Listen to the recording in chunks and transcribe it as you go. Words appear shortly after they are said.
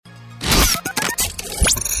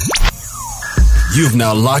You've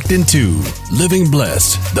now locked into Living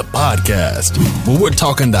Blessed, the podcast, where we're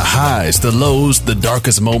talking the highs, the lows, the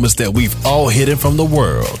darkest moments that we've all hidden from the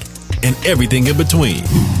world, and everything in between.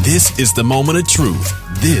 This is the moment of truth.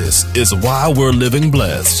 This is why we're living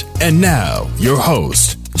blessed. And now, your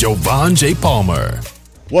host, Jovan J. Palmer.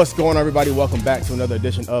 What's going on, everybody? Welcome back to another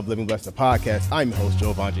edition of Living Blessed, the podcast. I'm your host,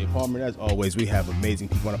 Jovan J. Palmer. And as always, we have amazing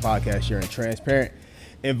people on the podcast sharing transparent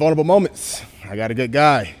and vulnerable moments. I got a good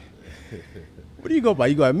guy. What do you go by?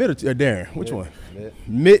 You go by Mitt or Darren? Which one?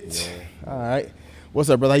 Mitt. Yeah. All right. What's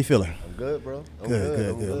up, brother? How you feeling? I'm good, bro.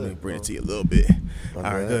 Good. Let me bring it to you a little bit. All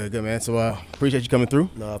right, good, man. So appreciate you coming through.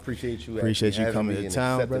 No, I appreciate you. Appreciate you coming to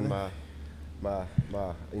town, brother. My,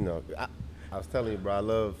 I was telling you, bro, I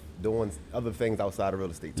love doing other things outside of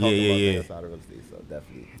real estate. Talking about things outside of real estate, so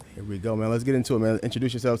definitely. Here we go, man. Let's get into it, man.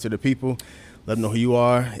 Introduce yourself to the people. Let them know who you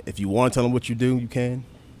are. If you want to tell them what you do, you can.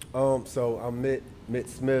 So I'm Mitt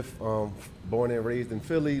Smith, born and raised in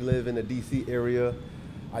Philly, live in the D.C. area.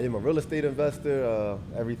 I am a real estate investor,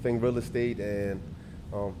 everything real estate, and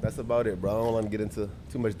that's about it, bro. I don't want to get into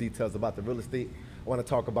too much details about the real estate. I want to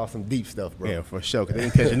talk about some deep stuff, bro. Yeah, for sure, because they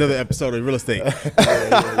didn't catch another episode of real estate.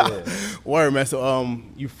 Yeah. Word, man. So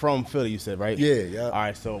you from Philly, you said, right? Yeah. All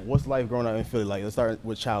right, so what's life growing up in Philly like? Let's start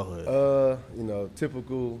with childhood.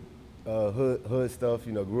 Typical hood stuff.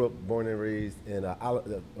 Grew up, born and raised in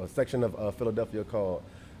a section of Philadelphia called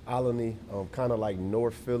Alany, kind of like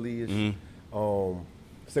North Philly-ish. Mm-hmm.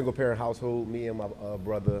 Single parent household, me and my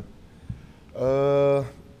brother.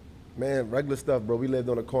 Man, regular stuff, bro. We lived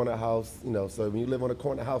on a corner house, so when you live on a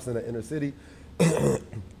corner house in the inner city,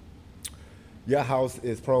 your house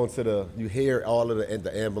is prone to you hear all of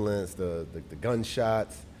the ambulance, the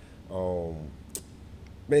gunshots. Man,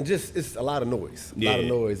 it's a lot of noise. A lot of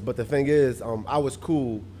noise. But the thing is, I was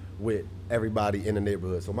cool with everybody in the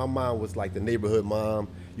neighborhood. So my mom was like the neighborhood mom.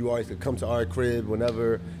 You always could come to our crib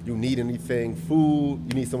whenever you need anything, food,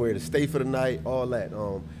 you need somewhere to stay for the night, all that.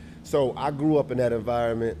 So I grew up in that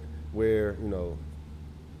environment where,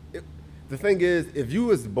 the thing is, if you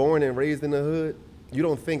was born and raised in the hood, you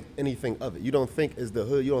don't think anything of it. You don't think it's the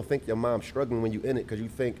hood. You don't think your mom's struggling when you in it because you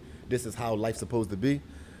think this is how life's supposed to be.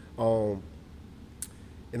 And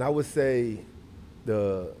I would say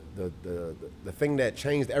the thing that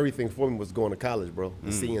changed everything for me was going to college, bro,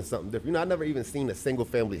 and seeing something different. I never even seen a single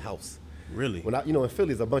family house. Really? When in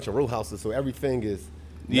Philly, there's a bunch of row houses, so everything is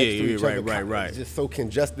next to each other. Right. It's just so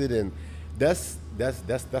congested, and that's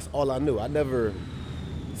all I knew. I never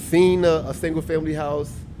seen a single family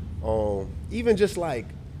house, even just like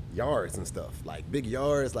yards and stuff, like big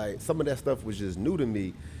yards. Like some of that stuff was just new to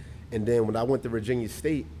me. And then when I went to Virginia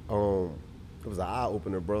State, it was an eye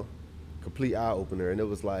opener, bro. Complete eye opener, and it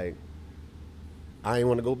was like I didn't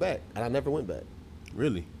want to go back, and I never went back.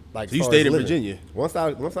 Really? Like, so you stayed in Virginia? Once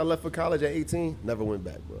I left for college at 18, never went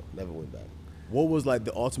back, bro. Never went back. What was like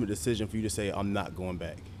the ultimate decision for you to say I'm not going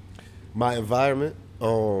back? My environment,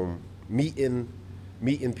 meeting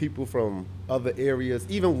people from other areas,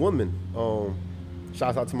 even women.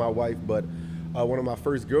 Shouts out to my wife, but one of my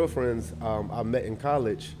first girlfriends I met in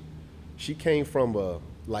college, she came from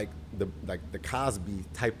the Cosby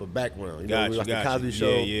type of background. The Cosby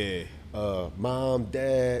Show. Yeah. Mom,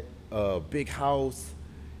 dad, big house.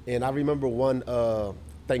 And I remember one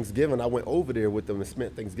Thanksgiving, I went over there with them and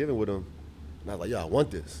spent Thanksgiving with them. And I was like, I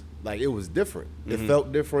want this. Like, it was different. Mm-hmm. It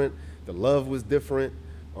felt different. The love was different.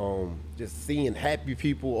 Just seeing happy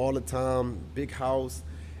people all the time, big house.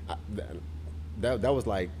 That was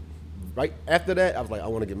like, right after that, I was like, I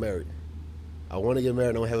want to get married. I want to get married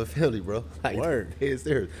and I want to have a family, bro. Like, word. It's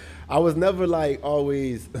serious. I was never like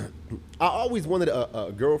always, I always wanted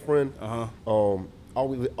a girlfriend.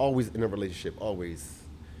 Always in a relationship, always.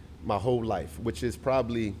 My whole life, which is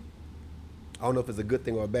probably, I don't know if it's a good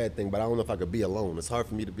thing or a bad thing, but I don't know if I could be alone. It's hard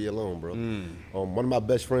for me to be alone, bro. One of my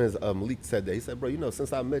best friends, Malik, said that. He said, bro,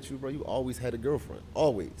 since I met you, bro, you always had a girlfriend.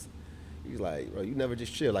 Always. He's like, bro, you never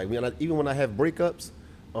just chill. Like, even when I have breakups,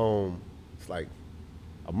 it's like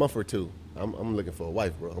a month or two. I'm looking for a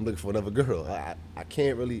wife, bro. I'm looking for another girl. I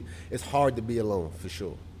can't really, it's hard to be alone, for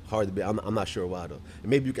sure. Hard to be, I'm not sure why, though. And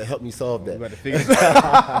maybe you can help me solve that. We about to figure it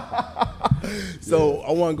out. So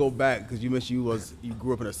I want to go back because you mentioned you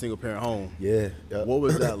grew up in a single parent home. Yeah. What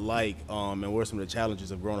was that like? And what are some of the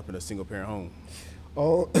challenges of growing up in a single parent home?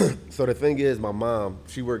 So the thing is, my mom,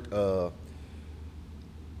 she worked.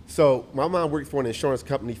 So my mom worked for an insurance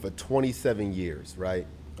company for 27 years, right?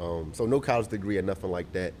 So no college degree or nothing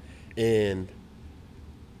like that. And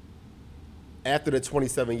after the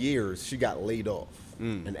 27 years, she got laid off.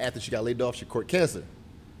 And after she got laid off, she caught cancer.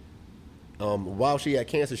 While she had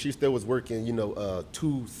cancer, she still was working,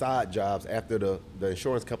 2 side jobs after the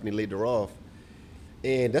insurance company laid her off.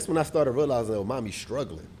 And that's when I started realizing, oh, mommy's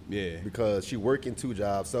struggling. Yeah. Because she working 2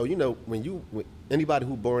 jobs. So, when anybody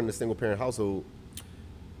who born in a single parent household,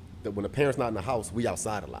 that when the parent's not in the house, we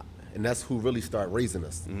outside a lot. And that's who really start raising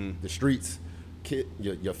us. The streets,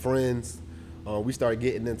 your friends. We started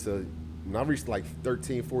getting into, when I reached like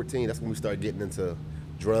 13, 14, that's when we started getting into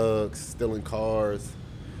drugs, stealing cars.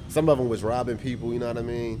 Some of them was robbing people, you know what I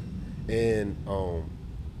mean? And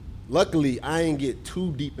luckily, I ain't get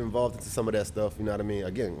too deep involved into some of that stuff, you know what I mean?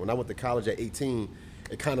 Again, when I went to college at 18,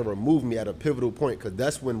 it kind of removed me at a pivotal point because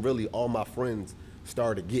that's when really all my friends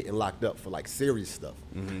started getting locked up for like serious stuff.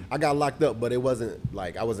 I got locked up, but it wasn't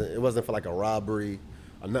for like a robbery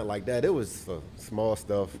or nothing like that. It was for small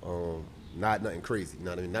stuff, not nothing crazy, you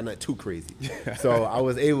know what I mean? Not nothing too crazy. So I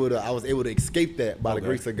was able to escape that by the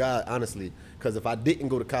grace of God, honestly. Because if I didn't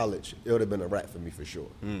go to college, it would have been a wrap for me for sure.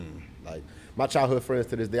 Like my childhood friends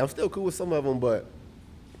to this day, I'm still cool with some of them, but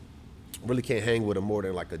really can't hang with them more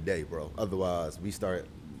than like a day, bro. Otherwise, I'm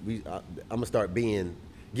gonna start getting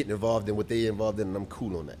involved in what they involved in, and I'm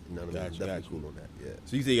cool on that. You know what I mean? Definitely cool on that. Yeah.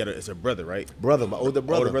 So you say it's a brother, right? Brother, my older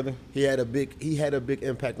brother. Older brother. He had a big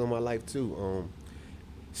impact on my life too.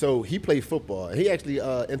 So he played football. He actually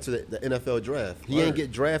entered the NFL draft. He ain't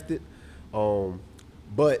get drafted,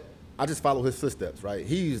 but I just follow his footsteps, right?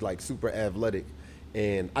 He's like super athletic,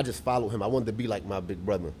 and I just follow him. I wanted to be like my big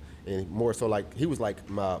brother, and more so like he was like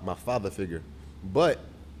my father figure. But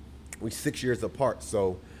we 6 years apart,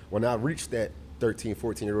 so when I reached that 13,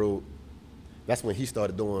 14-year-old, that's when he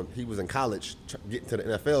started he was in college, getting to the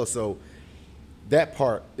NFL. So that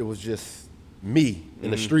part, it was just me in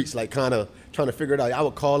the streets, like kind of trying to figure it out. I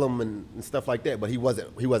would call him and stuff like that, but he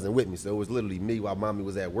wasn't with me. So it was literally me while mommy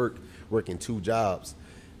was at work, working 2 jobs.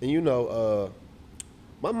 And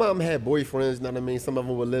my mom had boyfriends, you know what I mean? Some of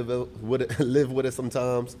them would live with us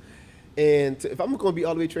sometimes. And if I'm gonna be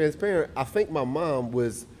all the way transparent, I think my mom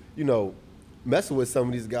was, messing with some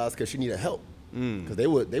of these guys because she needed help. Because they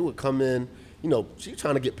would come in, she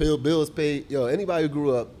trying to get bills paid. Anybody who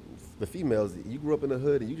grew up, the females, you grew up in the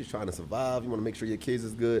hood and you just trying to survive. You want to make sure your kids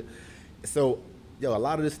is good. So, a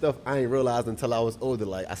lot of this stuff I ain't realized until I was older.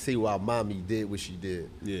 Like, I see why mommy did what she did.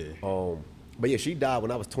 Yeah. But yeah, she died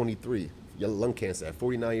when I was 23, lung cancer at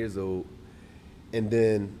 49 years old. And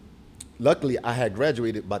then, luckily, I had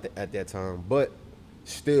graduated at that time, but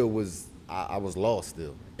still I was lost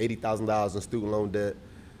still. $80,000 in student loan debt.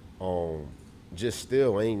 Just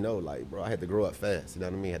still, I ain't know, like, bro, I had to grow up fast. You know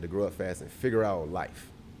what I mean? I had to grow up fast and figure out life.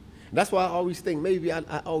 And that's why I always think maybe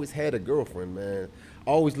I always had a girlfriend, man.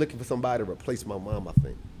 Always looking for somebody to replace my mom, I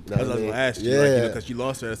think. You know what I was going to ask you, because you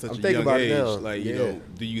lost her at such a young age. Like,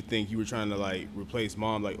 do you think you were trying to, like, replace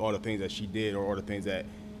mom, like, all the things that she did or all the things that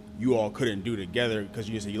you all couldn't do together because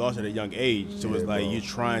you said you lost her at a young age? So it's like you're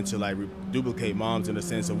trying to, like, duplicate moms in the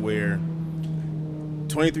sense of where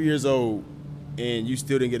 23 years old and you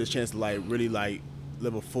still didn't get a chance to, like, really, like,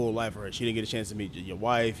 live a full life for her. She didn't get a chance to meet your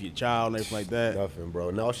wife, your child, and everything like that. Nothing, bro.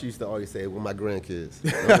 No, she used to always say, "Well, my grandkids."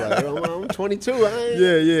 I'm like, I'm 22. I ain't.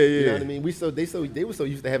 Yeah. You know what I mean? They were so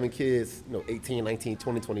used to having kids, 18, 19,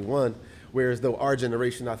 20, 21. Whereas though our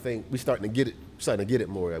generation, I think we starting to get it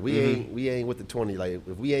more. Like, we ain't with the 20. Like,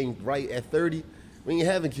 if we ain't right at 30, we ain't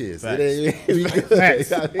having kids. Facts. It is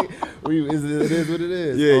what it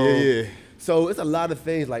is. Yeah. So it's a lot of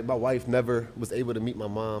things, like my wife never was able to meet my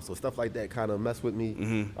mom, so stuff like that kind of messed with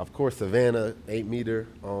me. Of course, Savannah ain't meet her.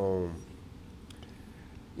 You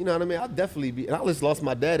know what I mean? I'll definitely and I just lost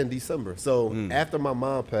my dad in December. So after my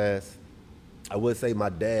mom passed, I would say my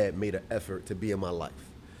dad made an effort to be in my life.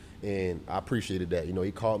 And I appreciated that.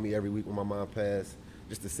 He called me every week when my mom passed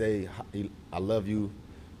just to say, I love you.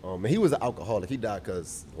 And he was an alcoholic. He died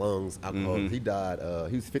because lungs, alcohol. He died,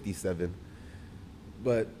 he was 57.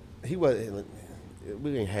 But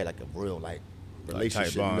we ain't had like a real like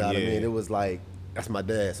relationship. Bond, you know what I mean? It was like, that's my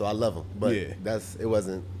dad, so I love him. But Yeah. it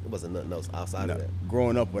wasn't nothing else outside of that.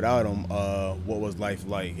 Growing up without him, what was life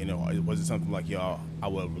like? Was it something like, I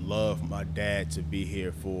would love my dad to be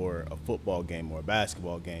here for a football game or a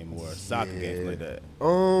basketball game or a soccer game like that?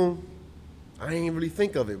 I ain't really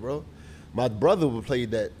think of it, bro. My brother would play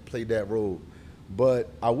that role, but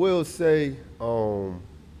I will say,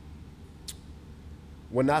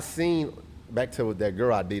 when I seen, back to that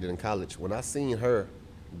girl I dated in college, when I seen her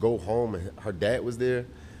go home and her dad was there,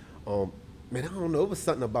 man, I don't know, it was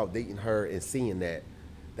something about dating her and seeing that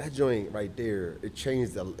joint right there, it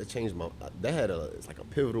changed my, it's like a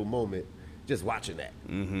pivotal moment just watching that.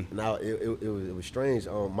 Now, it was strange.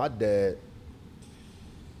 My dad,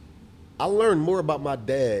 I learned more about my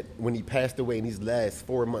dad when he passed away in these last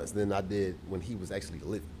 4 months than I did when he was actually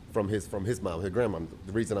living from his mom, his grandma.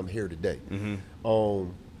 The reason I'm here today.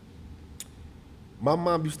 My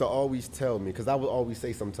mom used to always tell me, because I would always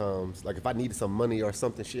say sometimes, like if I needed some money or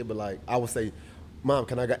something, she'd be like, I would say, Mom,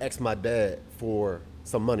 can I go ask my dad for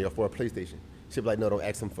some money or for a PlayStation? She'd be like, no, don't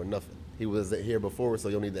ask him for nothing. He was here before, so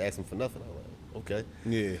you don't need to ask him for nothing. I'm like, okay.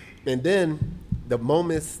 Yeah. And then the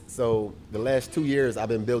moments, so the last 2 years, I've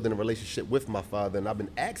been building a relationship with my father, and I've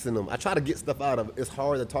been asking him. I try to get stuff out of it. It's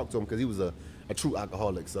hard to talk to him because he was a true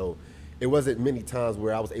alcoholic. So it wasn't many times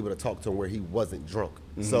where I was able to talk to him where he wasn't drunk.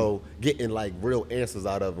 So getting like real answers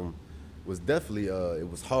out of him was definitely, it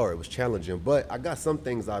was hard, it was challenging. But I got some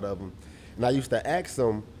things out of him. And I used to ask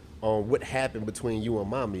him on what happened between you and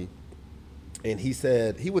mommy. And he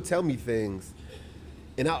said, he would tell me things.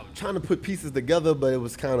 And I was trying to put pieces together, but it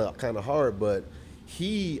was kind of hard. But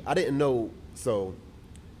I didn't know, so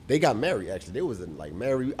they got married actually. They was like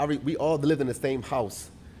married. We all lived in the same house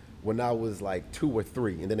when I was like 2 or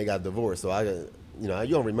 3, and then they got divorced. So you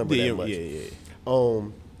don't remember that much. Yeah.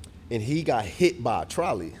 And he got hit by a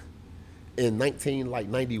trolley in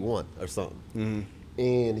 1991 or something.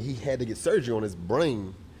 And he had to get surgery on his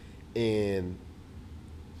brain. And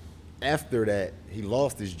after that, he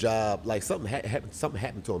lost his job. Like something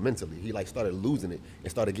happened to him mentally. He like started losing it and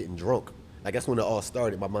started getting drunk. Like that's when it all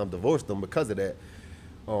started. My mom divorced him because of that.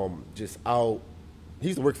 He used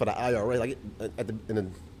to work for the IRA. Like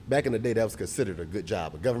back in the day, that was considered a good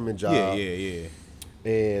job, a government job. Yeah.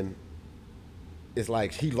 And it's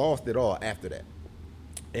like he lost it all after that.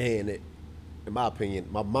 And in my opinion,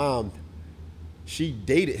 my mom, she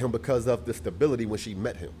dated him because of the stability when she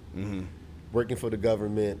met him. Working for the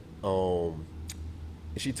government.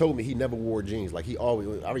 And she told me he never wore jeans. Like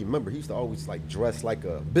I remember he used to always like dress like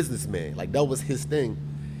a businessman. Like that was his thing.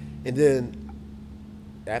 And then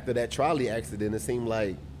after that trolley accident, it seemed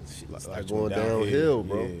like she started going downhill,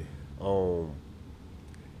 bro. Yeah.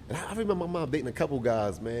 And I remember my mom dating a couple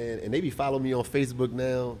guys, man, and they be following me on Facebook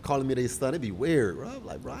now, calling me their son. It'd be weird, bro. I'm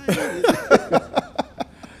like, Brian.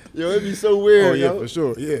 Yo, it'd be so weird. Oh, yeah, yo. for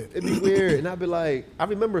sure, yeah. It'd be weird. And I'd be like, I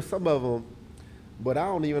remember some of them, but I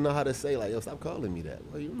don't even know how to say, like, yo, stop calling me that.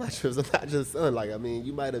 Well, I'm not your son. Like, I mean,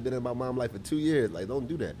 you might have been in my mom's life for 2 years. Like, don't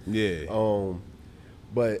do that. Yeah.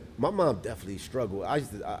 But my mom definitely struggled. I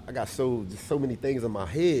got so many things in my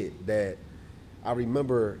head that I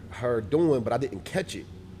remember her doing, but I didn't catch it.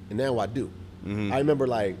 And now I do. I remember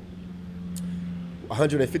like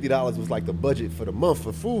 $150 was like the budget for the month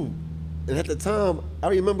for food. And at the time, I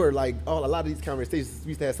remember like a lot of these conversations, we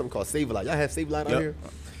used to have something called Save-A-Lot. Y'all have Save-A-Lot out here?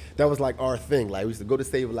 That was like our thing. Like we used to go to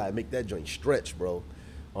Save-A-Lot and make that joint stretch, bro.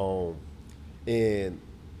 And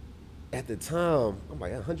at the time, I'm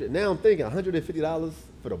like, now I'm thinking $150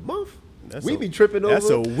 for the month? We be tripping over. That's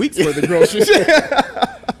a week's worth of groceries.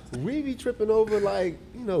 We be tripping over like,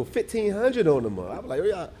 $1,500 on the month. I'm like,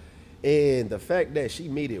 yeah. And the fact that she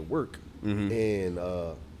made it work, and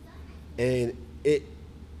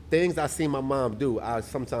things I see my mom do, I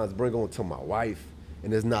sometimes bring on to my wife,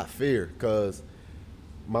 and it's not fair because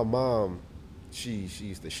my mom, she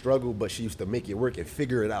used to struggle, but she used to make it work and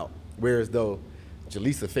figure it out. Whereas though,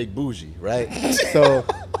 Jaleesa fake bougie, right? So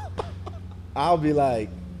I'll be like,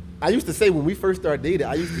 I used to say when we first started dating,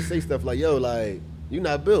 I used to say stuff like, yo, like, you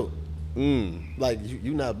not built. Like,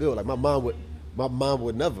 you not built. Like, my mom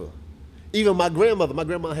would never. Even my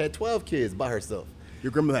grandma had 12 kids by herself.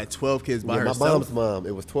 Your grandma had 12 kids by herself? My mom's mom,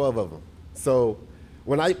 it was 12 of them. So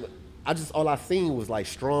when all I seen was like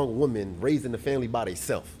strong women raising the family by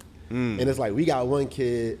themselves. And it's like, we got one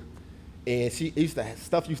kid, and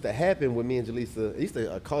stuff used to happen with me and Jaleesa. It used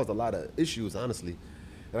to cause a lot of issues, honestly.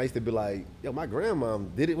 And I used to be like, yo, my grandma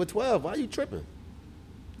did it with 12. Why are you tripping?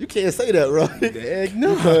 You can't say that, right? Heck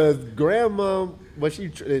no. Because grandma,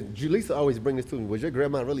 Jaleesa always bring this to me. Was your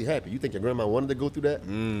grandma really happy? You think your grandma wanted to go through that?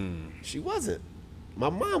 She wasn't. My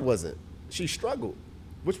mom wasn't. She struggled,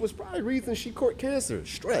 which was probably the reason she caught cancer.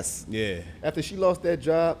 Stress. Yeah. After she lost that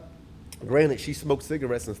job, granted, she smoked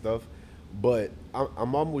cigarettes and stuff, but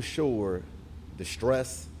I'm almost sure the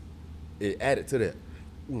stress, it added to that.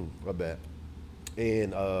 My bad.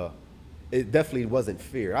 And it definitely wasn't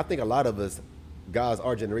fair. I think a lot of us, guys,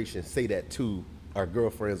 our generation, say that to our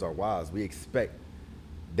girlfriends or wives. We expect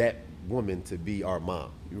that woman to be our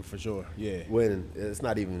mom. For sure, yeah. When it's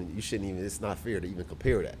not even, it's not fair to even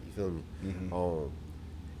compare that. You feel me?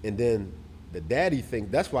 And then the daddy thing,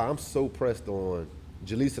 that's why I'm so pressed on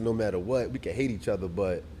Jaleesa. No matter what, we can hate each other,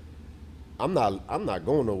 but I'm not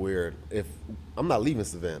going nowhere if I'm not leaving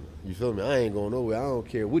Savannah. You feel me? I ain't going nowhere. I don't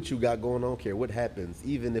care what you got going on. I don't care what happens.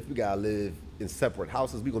 Even if we gotta live in separate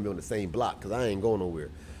houses, we gonna be on the same block because I ain't going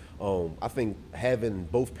nowhere. I think having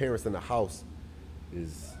both parents in the house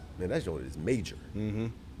is, man, that joint is major. Mm-hmm.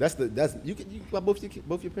 You got both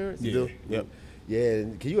your parents? Yeah. You do? Yep. Yeah.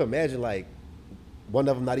 And can you imagine like one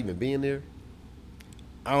of them not even being there?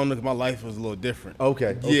 I don't know, 'cause my life was a little different.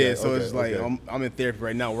 Okay. Yeah, so it's like okay. I'm in therapy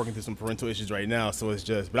right now, working through some parental issues right now. So it's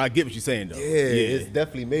just, but I get what you're saying though. Yeah, it's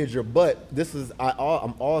definitely major. But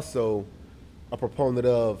I'm also a proponent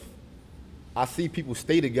of, I see people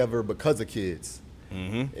stay together because of kids,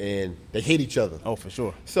 and they hate each other. Oh, for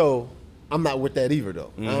sure. So I'm not with that either,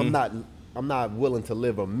 though. I'm not willing to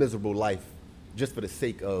live a miserable life just for the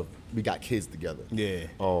sake of we got kids together. Yeah.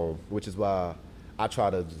 Which is why I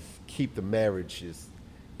try to just keep the marriages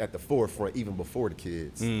at the forefront even before the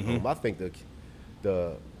kids. I think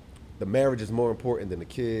the marriage is more important than the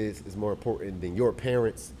kids. Is more important than your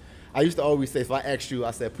parents. I used to always say, if I asked you,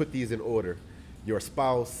 I said, put these in order: your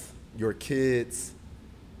spouse, your kids,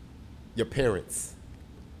 your parents.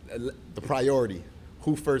 The priority.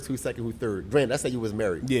 Who first, who second, who third. Granted, that's how you was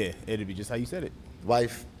married. Yeah, it'd be just how you said it.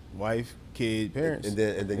 Wife, kid, parents. and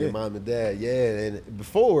then your mom and dad. Yeah, and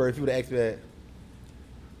before, if you would have asked me that,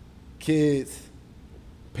 kids,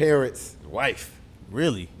 parents, wife.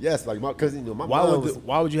 Really? Yes, like because my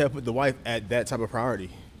why would you have put the wife at that type of priority?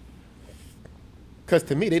 Because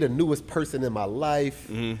to me, they the newest person in my life.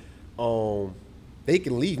 They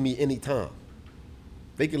can leave me anytime.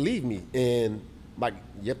 They can leave me, and like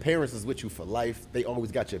your parents is with you for life. They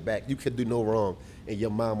always got your back. You could do no wrong in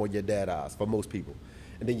your mom or your dad eyes for most people.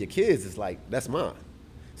 And then your kids is like, that's mine.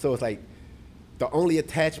 So it's like the only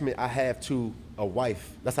attachment I have to a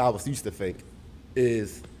wife, that's how I was used to think,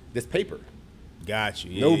 is this paper. Got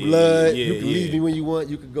you. No blood. You can leave me when you want.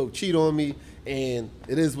 You can go cheat on me, and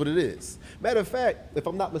it is what it is. Matter of fact, if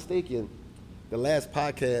I'm not mistaken, the last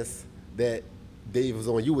podcast that Dave was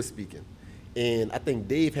on, you were speaking. And I think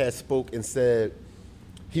Dave had spoke and said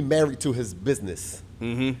he married to his business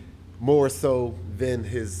more so than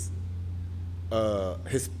his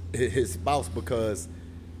spouse, because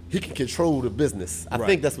he can control the business. I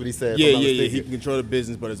think that's what he said. Yeah. He can control the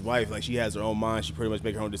business, but his wife, like, she has her own mind. She pretty much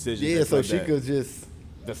make her own decisions. Yeah, so like she that. could just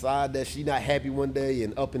decide that she not happy one day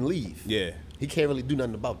and up and leave. Yeah. He can't really do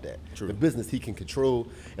nothing about that. True. The business he can control,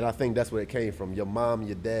 and I think that's where it came from. Your mom,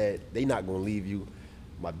 your dad, they not gonna leave you.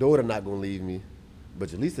 My daughter not gonna leave me, but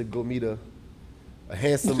Jaleesa go meet a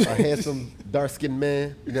handsome dark-skinned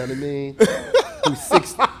man. You know what I mean?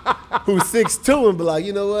 who's 6'2" and be like,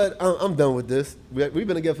 you know what? I'm done with this. We've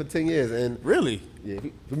been together for 10 years, and Really? yeah,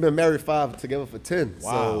 we've been married 5, together for 10.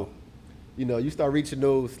 Wow. So, you know, you start reaching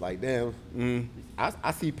those like, damn.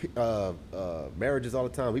 I see marriages all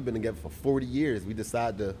the time. We've been together for 40 years. We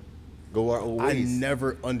decide to go our own ways. I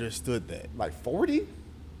never understood that. Like 40?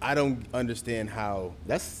 I don't understand how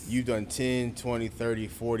That's you've done 10, 20, 30,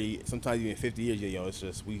 40, sometimes even 50 years. Yo, it's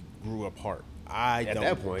just we grew apart. At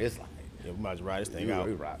that point, it's like, we might as well ride this thing out.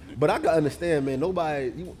 But I can understand, man,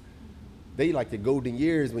 they like the golden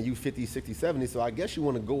years when you 50, 60, 70, so I guess you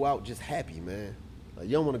want to go out just happy, man. Like,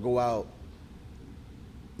 you don't want to go out.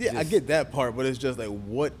 Yeah, I get that part, but it's just like,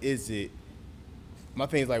 what is it? My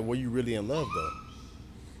thing is like, were you really in love,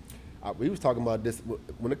 though? We was talking about this.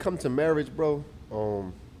 When it comes to marriage, bro,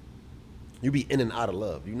 you be in and out of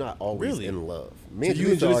love. You're not always Really? in love. So you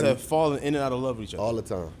and Jaleesa have fallen in and out of love with each other? all the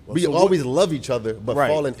time. Well, We so always love each other, but Right.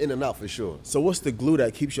 falling in and out for sure. So what's the glue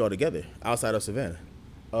that keeps y'all together outside of Savannah?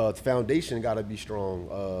 The foundation got to be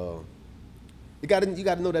strong. You got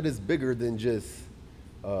to know that it's bigger than just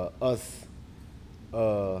us.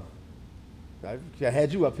 I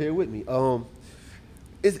had you up here with me.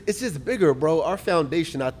 It's just bigger, bro. Our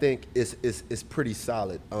foundation, I think, is pretty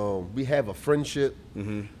solid. We have a friendship.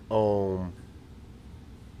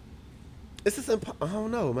 It's just I don't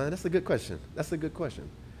know, man. That's a good question.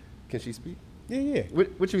 Can she speak? Yeah.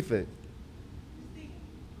 What you think? I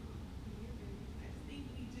think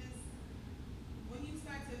we just, when you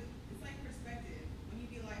start to, it's like perspective. When you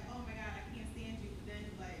be like, oh my God, I can't stand you, but then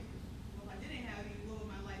you're like, well, if I didn't have you, what would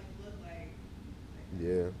my life look like?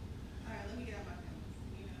 Yeah. All right, let me get out my feelings,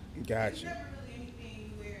 you know? Got There's you. never really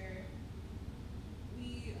anything where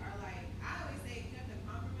we are like, I always say you have to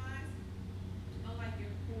compromise on like your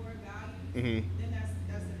core values, then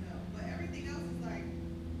that's a no. But everything else is like,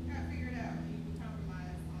 you gotta figure it out, and you can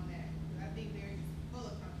compromise on that. 'Cause I think they're just full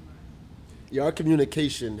of compromise. Yeah, our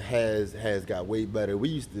communication has got way better. We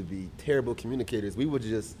used to be terrible communicators. We would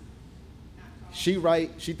just, she right,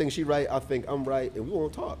 she thinks she right, I think I'm right, and we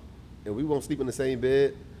won't talk. And we won't sleep in the same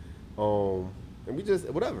bed. And we just,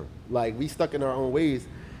 whatever. Like, we stuck in our own ways.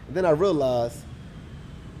 And then I realized,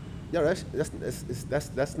 yo, that's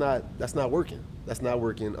not working. That's not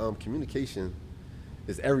working. Communication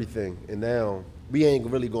is everything. And now we ain't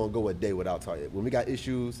really gonna go a day without talking. When we got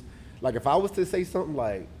issues, like if I was to say something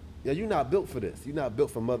like, yeah, you're not built for this. You're not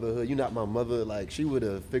built for motherhood. You're not my mother. Like, she would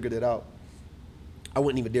have figured it out. I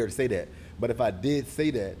wouldn't even dare to say that. But if I did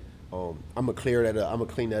say that, I'm going to clear that up. I'm going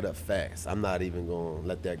to clean that up fast. I'm not even going to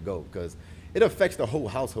let that go because it affects the whole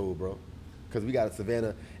household, bro. Because we got a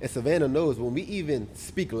Savannah. And Savannah knows when we even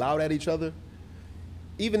speak loud at each other,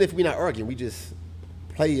 even if we're not arguing, we just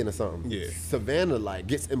playing or something. Yeah. Savannah, like,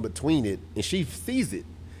 gets in between it, and she sees it.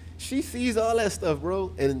 She sees all that stuff,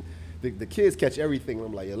 bro. And the kids catch everything. And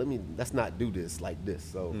I'm like, yo, let's not do this like this.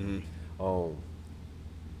 So,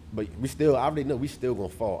 but I already know we still gonna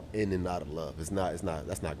fall in and out of love. That's not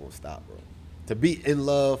gonna stop, bro. To be in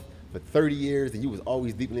love for 30 years and you was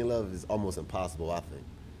always deeply in love is almost impossible, I think.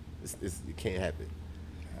 It can't happen.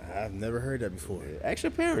 I've never heard that before. Yeah, ask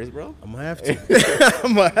your parents, bro. I'm gonna have to.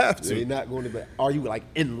 I'm gonna have to. They're not going to be. Are you like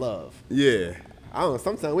in love? Yeah. I don't know.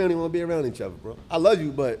 Sometimes we don't even want to be around each other, bro. I love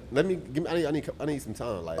you, but I need some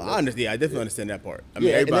time. Like, I definitely understand that part. I mean,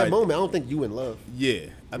 in everybody, that moment, I don't think you in love. Yeah,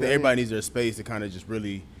 I think everybody needs their space to kind of just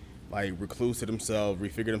really like recluse to themselves,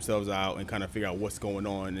 refigure themselves out, and kind of figure out what's going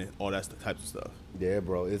on and all that types of stuff. Yeah,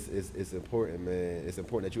 bro. It's important, man. It's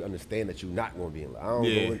important that you understand that you're not going to be in love. I don't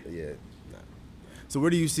know. Nah. So where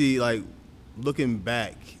do you see, like, looking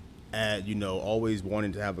back at, always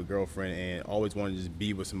wanting to have a girlfriend and always wanting to just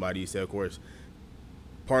be with somebody? You said, of course,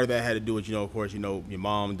 part of that had to do with, of course, your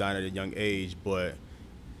mom dying at a young age, but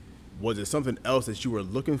was it something else that you were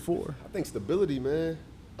looking for? I think stability, man.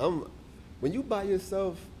 When you by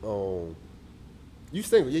yourself, you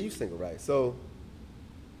single. Yeah, you single, right? So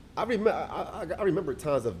I remember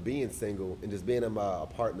times of being single and just being in my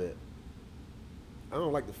apartment. I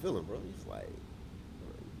don't like the feeling, bro. It's like,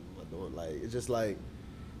 what am I doing? Like, it's just like,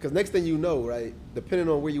 because next thing you know, right, depending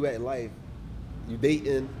on where you at in life, you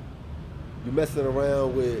dating, you messing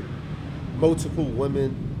around with multiple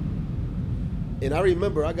women. And I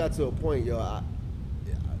remember I got to a point, it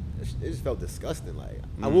just felt disgusting. Like,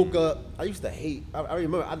 I woke up, I used to hate, I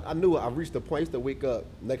remember, I knew I reached a point, I used to wake up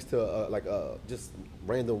next to just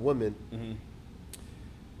random women.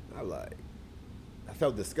 I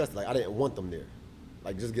felt disgusted. Like, I didn't want them there.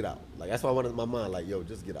 Like, just get out. Like, that's why I wanted in my mind, like, yo,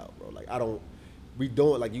 just get out, bro. Like, we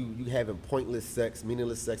don't, like, you having pointless sex,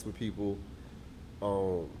 meaningless sex with people.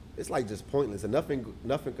 It's like just pointless, and nothing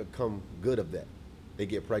could come good of that. They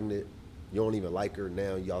get pregnant, you don't even like her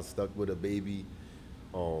now, y'all stuck with a baby.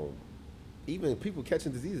 Even people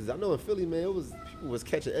catching diseases. I know in Philly, man, people was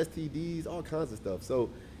catching STDs, all kinds of stuff. So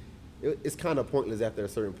it's kind of pointless after a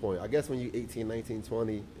certain point. I guess when you're 18, 19,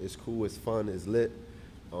 20, it's cool, it's fun, it's lit.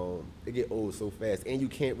 It get old so fast, and you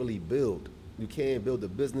can't really build. You can't build a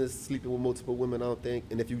business sleeping with multiple women, I don't think.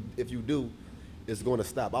 And if you do, it's going to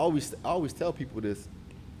stop. I always tell people this.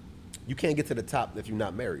 You can't get to the top if you're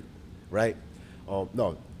not married, right?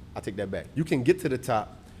 No, I take that back. You can get to the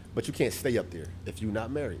top, but you can't stay up there if you're not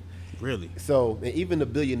married. Really? So, and even the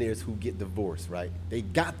billionaires who get divorced, right? They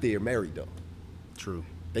got there married, though. True.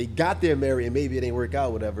 They got there married, and maybe it ain't work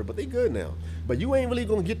out, whatever, but they good now. But you ain't really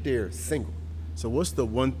going to get there single. So what's the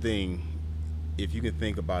one thing, if you can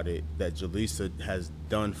think about it, that Jaleesa has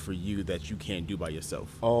done for you that you can't do by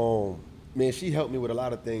yourself? Man, she helped me with a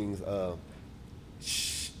lot of things.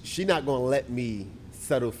 She not going to let me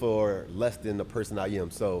settle for less than the person I am.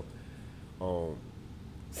 So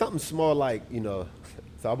something small like, so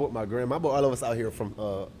I brought my grandma. I brought all of us out here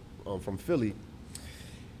from Philly.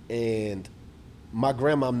 And my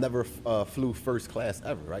grandma never flew first class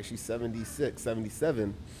ever, right? She's 76,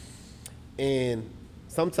 77. And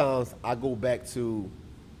sometimes I go back to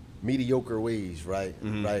mediocre wage, right?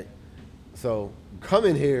 Mm-hmm. Right? So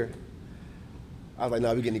coming here, I was like,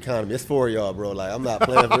 nah, we getting economy. It's for y'all, bro. Like, I'm not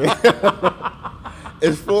playing for it.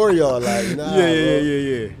 It's for y'all. Like, nah,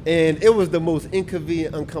 yeah. And it was the most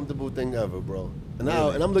inconvenient, uncomfortable thing ever, bro. And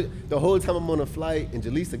I'm looking, the whole time I'm on a flight, and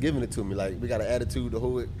Jaleesa giving it to me. Like, we got an attitude, the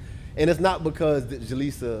whole, and it's not because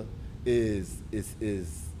Jaleesa is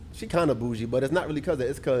she kind of bougie, but it's not really because of it.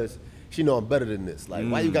 It's because she know I'm better than this. Like,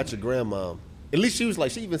 why you got your grandma? At least she was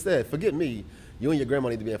like, she even said, forget me. You and your grandma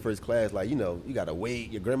need to be in first class. Like, you got to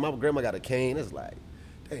wait. Your grandma got a cane. It's like,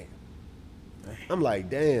 damn. I'm like,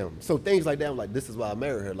 damn. So things like that, I'm like, this is why I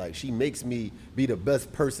married her. Like, she makes me be the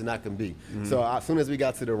best person I can be. Mm-hmm. So as soon as we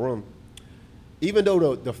got to the room, even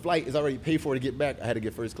though the flight is already paid for to get back, I had to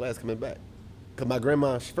get first class coming back. Because my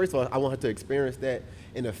grandma, first of all, I want her to experience that.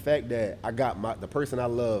 And the fact that I got the person I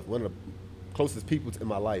love, one of the closest people in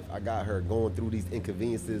my life, I got her going through these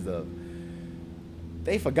inconveniences of,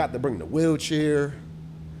 they forgot to bring the wheelchair.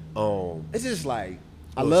 It's just like,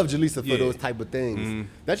 I love Jaleesa for those type of things. Mm-hmm.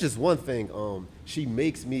 That's just one thing. She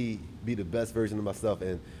makes me be the best version of myself.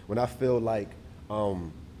 And when I feel like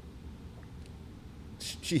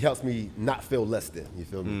she helps me not feel less than, you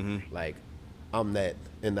feel me? Like I'm that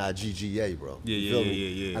NIGGA, bro.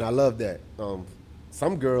 Yeah. And I love that.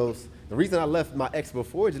 Some girls, the reason I left my ex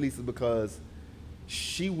before Jaleesa is because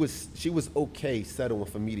she was okay settling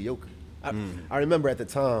for mediocre. I remember at the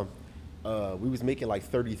time we was making like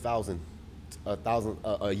 $30,000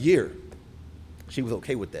 a year. She was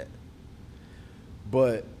okay with that.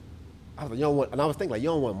 But I was like, I was thinking like, you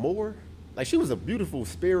don't want more? Like she was a beautiful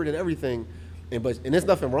spirit and everything, and there's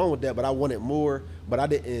nothing wrong with that. But I wanted more. But I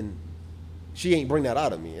didn't. She ain't bring that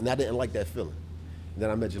out of me, and I didn't like that feeling. And then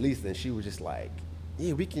I met Jaleesa, and she was just like,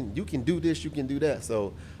 yeah, you can do this, you can do that.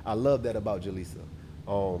 So I love that about Jaleesa.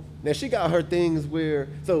 Now she got her things where,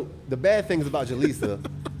 so the bad things about Jaleesa,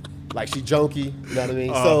 like she junky, you know what I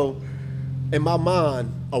mean? So in my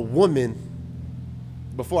mind, a woman,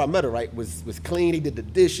 before I met her, right, was clean, they did the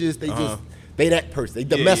dishes, they that person, they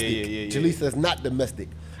domestic. Yeah. Jaleesa is not domestic,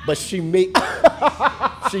 but she make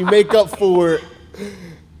up for it.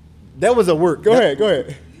 That was a work. Go ahead. You don't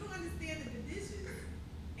understand that the dishes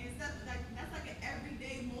and stuff like that's like an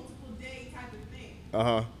everyday, multiple day type of thing. So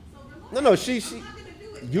relax. No, I'm not gonna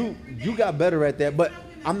do it every you day. got better at that, but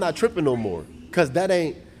I'm not tripping no more. Cause that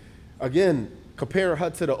ain't, again, comparing her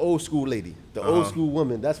to the old school lady, the old school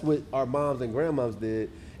woman. That's what our moms and grandmoms did,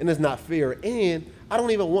 and it's not fair. And I don't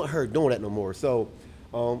even want her doing that no more. So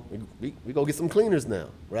we go get some cleaners now,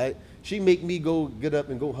 right? She make me go get up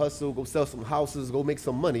and go hustle, go sell some houses, go make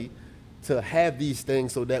some money to have these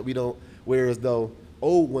things so that we don't. Whereas though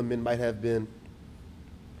old women might have been,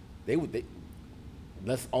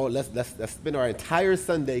 let's spend our entire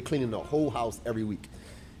Sunday cleaning the whole house every week.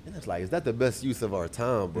 And it's like, is that the best use of our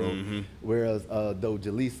time, bro? Whereas though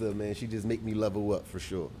Jaleesa, man, she just make me level up for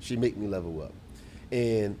sure. She make me level up.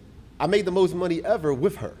 And I made the most money ever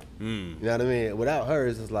with her. You know what I mean? Without her,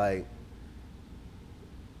 it's just like,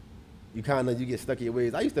 you get stuck in your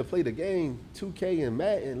ways. I used to play the game 2K and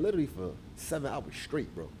Madden literally for 7 hours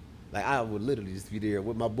straight, bro. Like I would literally just be there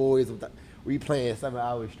with my boys. We playing 7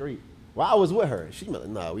 hours straight. Well, I was with her. She was like,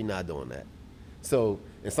 no, we not doing that. So,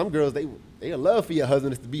 and some girls, they love for your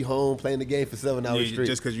husband to be home playing the game for 7 hours straight.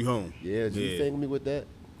 Just because you home. Yeah, she sang with me with that.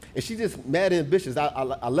 And she just mad ambitious.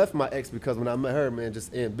 I left my ex because when I met her, man,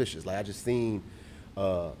 just ambitious. Like I just seen,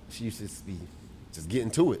 she used to be just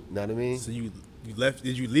getting to it. You know what I mean? So you left?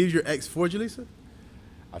 Did you leave your ex for Jaleesa?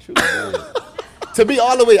 I should have did. To be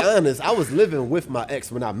all the way honest, I was living with my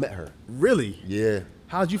ex when I met her. Really? Yeah,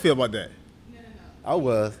 How'd you feel about that? No. I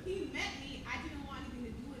was. He met me. I didn't want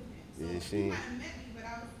anything to do with him. Yeah, So he might have met me, but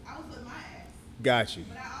I was with my ex. Got you.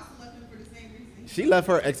 But I also left him for the same reason. She left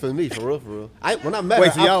her ex for me, for real, for real. When I met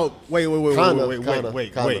Wait, her, so y'all, wait.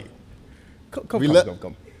 Kinda.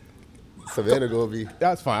 Come. Savannah gonna be.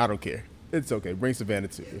 That's fine. I don't care. It's okay. Bring Savannah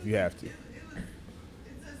too if you have to.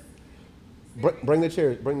 Bring the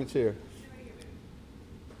chair. Bring the chair.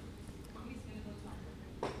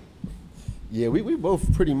 Yeah, we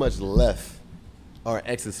both pretty much left our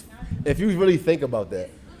exes. If you really think about that,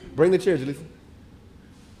 bring the chair, Jaleesa.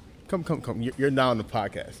 Come. You're now on the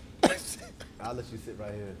podcast. I'll let you sit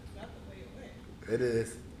right here. It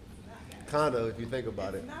is. Kind of, if you think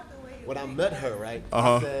about it. Not the way it When I went. met her, right,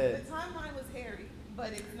 I said, The timeline was hairy,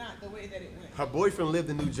 but it's not the way that it went. her boyfriend lived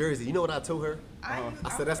in New Jersey. You know what I told her? I I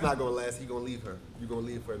said, that's not going to last. You're going to leave her. You're going to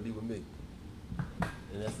leave her and be with me.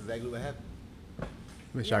 And that's exactly what happened.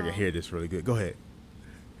 Make sure I can hear this really good. Go ahead.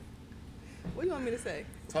 What do you want me to say?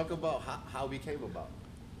 Talk about how we came about.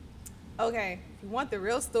 Okay, you want the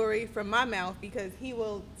real story from my mouth because he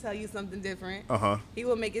will tell you something different. He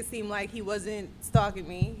will make it seem like he wasn't stalking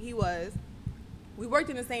me. He was. We worked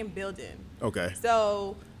in the same building. Okay.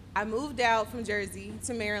 So I moved out from Jersey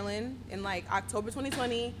to Maryland in like October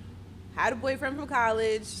 2020. Had a boyfriend from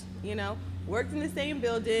college, worked in the same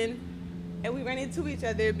building, and we ran into each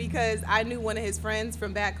other because I knew one of his friends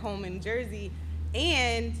from back home in Jersey.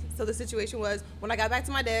 And so the situation was, when I got back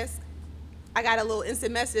to my desk, I got a little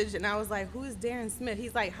instant message, and I was like, who is Darren Smith?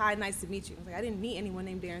 He's like, hi, nice to meet you. I was like, I didn't meet anyone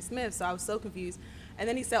named Darren Smith, so I was so confused. And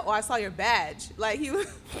then he said, oh, I saw your badge. Like, he was...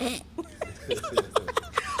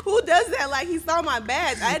 Who does that? Like, he saw my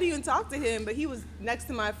badge. I didn't even talk to him, but he was next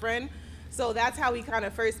to my friend. So that's how we kind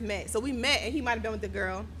of first met. So we met, and he might have been with the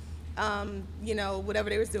girl. Whatever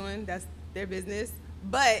they was doing, that's their business.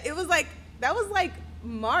 But it was like, that was like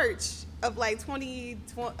March of like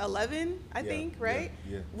 2011, I think, right?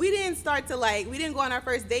 Yeah. We didn't start to we didn't go on our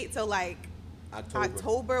first date till like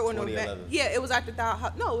October or November. Yeah, it was after it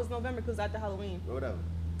was November because after Halloween. Whatever.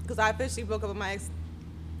 Because I officially broke up with my ex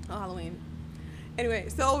on Halloween. Anyway,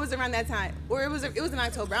 so it was around that time, or it was in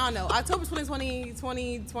October. I don't know, October 2020,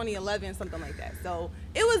 2011, something like that. So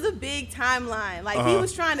it was a big timeline. Like he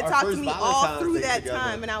was trying to talk to me all through that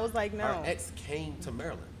time, and I was like, no. Our ex came to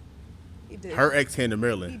Maryland. He did. Her ex came to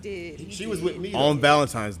Maryland. He did. She was with me on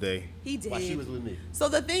Valentine's Day. He did. While she was with me. So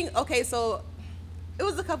the thing, okay, so it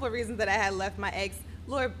was a couple of reasons that I had left my ex.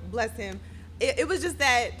 Lord bless him. It was just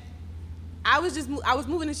that I was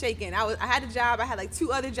moving and shaking. I had a job. I had like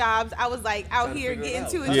 2 other jobs. I was like out here getting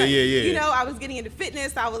to it. Yeah. You know, I was getting into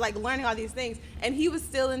fitness. I was like learning all these things. And he was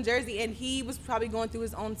still in Jersey, and he was probably going through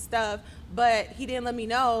his own stuff, but he didn't let me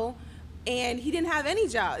know. And he didn't have any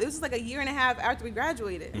job. It was just like a year and a half after we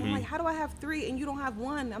graduated. And I'm like, how do I have 3 and you don't have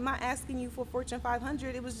 1? I'm not asking you for Fortune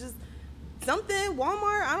 500. It was just something,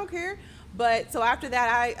 Walmart, I don't care. But so after that,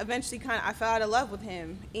 I eventually I fell out of love with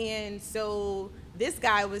him. And so this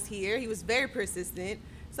guy was here. He was very persistent.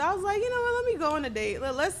 So I was like, you know what, let me go on a date.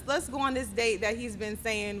 Let's go on this date that he's been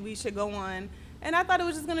saying we should go on. And I thought it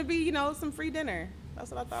was just gonna be, you know, some free dinner. That's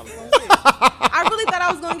what I thought I was gonna get. I really thought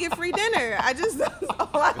I was gonna get free dinner. That's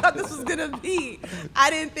all I thought this was gonna be. I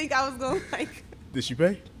didn't think I was gonna like. Did she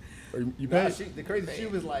pay? Or you paid? The crazy, she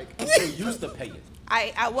was like, I'm so used to paying.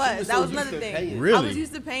 I was. That was another thing. Paying. Really? I was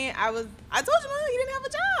used to paying. I told you, man, he didn't have a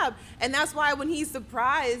job. And that's why when he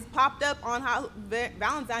surprised popped up on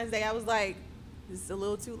Valentine's Day, I was like, this is a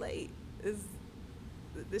little too late.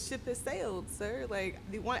 The ship has sailed, sir. Like,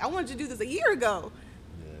 I wanted you to do this a year ago.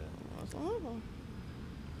 Yeah.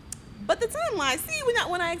 But the timeline, see,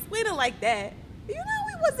 when I explain it like that, you know,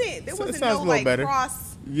 there wasn't no like better.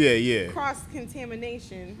 cross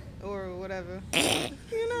contamination or whatever. You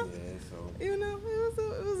know. Yeah, so. You know,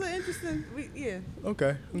 it was an interesting,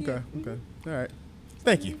 Okay. All right.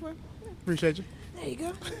 Thank you. Appreciate you. There you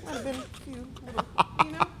go. Might have been a few little,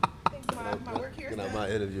 you know, things my work here. Get out my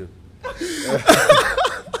interview.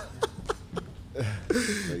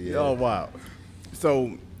 Yeah. Oh wow.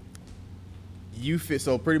 So you fit.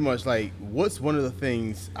 So pretty much like, what's one of the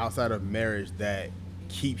things outside of marriage that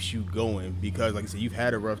keeps you going? Because like I said, you've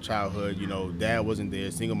had a rough childhood. You know, dad wasn't there,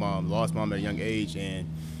 single mom, lost mom at a young age, and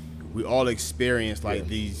we all experience like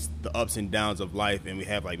the ups and downs of life, and we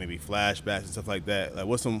have like maybe flashbacks and stuff like that. Like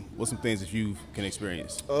what's some things that you can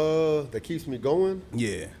experience? That keeps me going.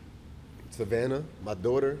 Yeah. Savannah, my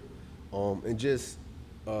daughter, and just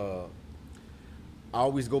I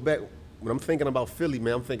always go back when I'm thinking about Philly,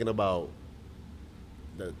 man. I'm thinking about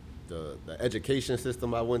the education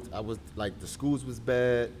system. I was like, the schools was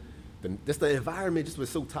bad. Just the environment just was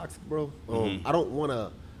so toxic, bro. I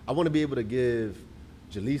want to be able to give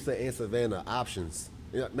Jaleesa and Savannah options.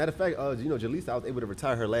 Matter of fact, Jaleesa, I was able to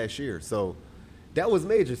retire her last year. So that was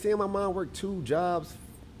major. Seeing my mom work 2 jobs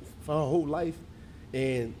for her whole life.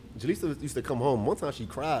 And Jaleesa used to come home. One time she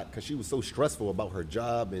cried because she was so stressful about her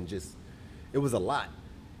job, and just, it was a lot.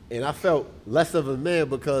 And I felt less of a man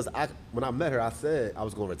because when I met her, I said I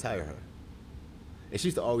was going to retire her. And she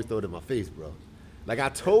used to always throw it in my face, bro. Like I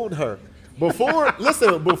told her, before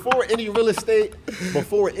any real estate,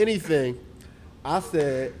 before anything, I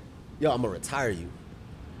said, yo, I'm going to retire you.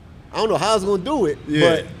 I don't know how I was going to do it,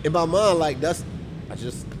 but in my mind, like,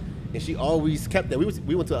 and she always kept that.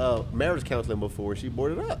 We went to marriage counseling before, and she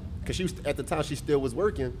brought it up. Because at the time, she still was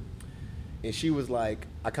working. And she was like,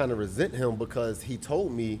 I kind of resent him because he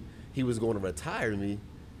told me he was going to retire me.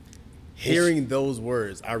 Hearing those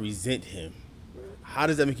words, I resent him. How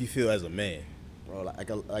does that make you feel as a man? Bro,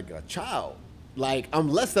 like a child. Like, I'm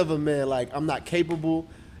less of a man. Like, I'm not capable.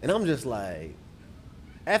 And I'm just like,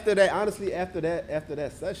 after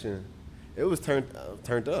that session, it was turned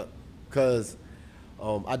up. Because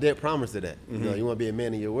I did promise her that. Mm-hmm. You know, you want to be a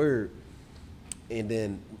man of your word. And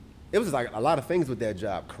then it was like a lot of things with that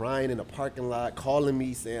job. Crying in the parking lot, calling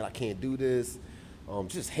me, saying I can't do this.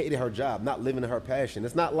 Just hated her job, not living in her passion.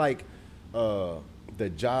 It's not like the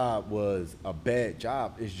job was a bad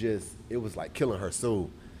job. It's just, it was like killing her soul.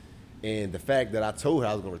 And the fact that I told her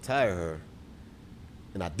I was going to retire her,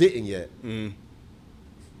 and I didn't yet,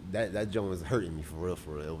 that joint was hurting me for real.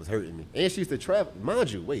 It was hurting me. And she used to travel.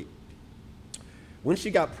 Mind you, when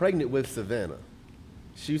she got pregnant with Savannah,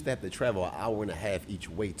 she used to have to travel an hour and a half each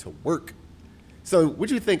way to work. So what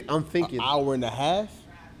do you think I'm thinking? An hour and a half?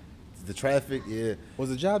 The traffic, yeah. Was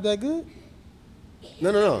the job that good?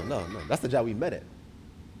 No. That's the job we met at.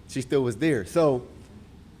 She still was there. So,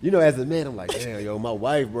 as a man, I'm like, damn, yo, my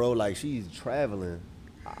wife, bro, like, she's traveling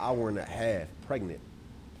an hour and a half pregnant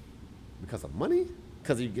because of money?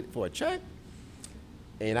 Because you get it for a check?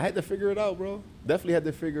 And I had to figure it out, bro. Definitely had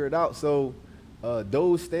to figure it out. So,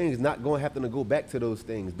 those things, not going to have to go back to those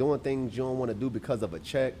things, doing things you don't want to do because of a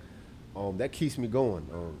check, that keeps me going.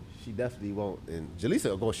 She definitely won't. And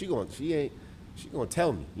Jaleesa, she she gonna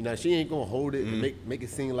tell me. You know, she ain't gonna hold it and make it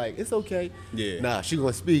seem like it's okay. Yeah. Nah, she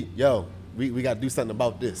gonna speak. Yo, we gotta do something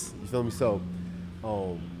about this. You feel me? So,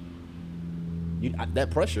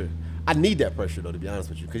 that pressure. I need that pressure though, to be honest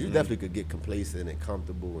with you, because you definitely could get complacent and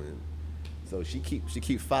comfortable, and so she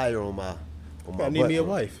keep fire on my. I need me a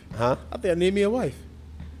wife. Huh? I think I need me a wife.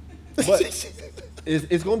 But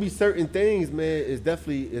it's gonna be certain things, man. It's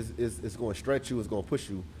definitely it's gonna stretch you. It's gonna push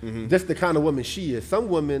you. Just the kind of woman she is. Some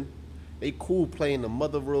women, they cool playing the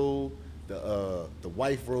mother role, the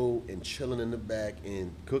wife role, and chilling in the back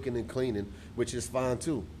and cooking and cleaning, which is fine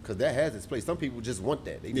too, because that has its place. Some people just want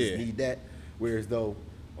that. They just need that. Whereas though,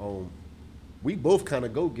 we both kind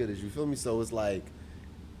of go getters. You feel me? So it's like,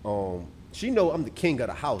 she know I'm the king of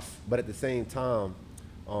the house, but at the same time,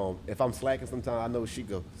 if I'm slacking sometimes, I know she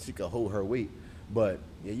could hold her weight. But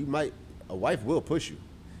yeah, a wife will push you.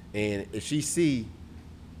 And if she see,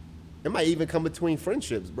 it might even come between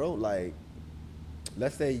friendships, bro. Like,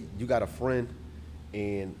 let's say you got a friend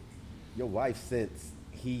and your wife, since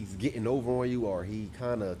he's getting over on you or he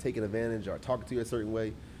kind of taking advantage or talking to you a certain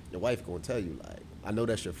way, your wife gonna tell you, like, I know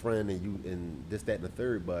that's your friend and this, that, and the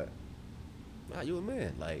third, but nah, you a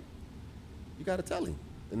man. Like, you gotta tell him.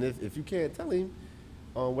 And if you can't tell him,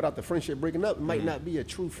 without the friendship breaking up, it might not be a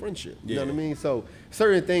true friendship. You know what I mean? So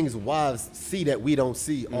certain things wives see that we don't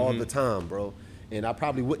see all the time, bro. And I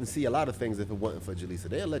probably wouldn't see a lot of things if it wasn't for Jaleesa.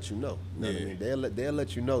 They'll let you know. You know what I mean? They'll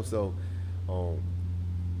let you know. So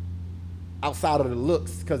outside of the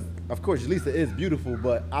looks, because of course Jaleesa is beautiful,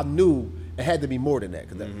 but I knew it had to be more than that.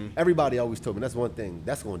 Because everybody always told me that's one thing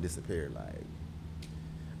that's going to disappear. Like,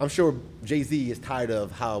 I'm sure Jay-Z is tired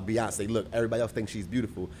of how Beyonce look. Everybody else thinks she's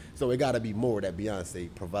beautiful. So it got to be more that Beyonce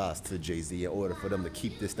provides to Jay-Z in order for them to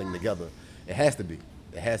keep this thing together. It has to be.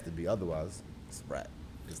 It has to be. Otherwise, it's a wrap.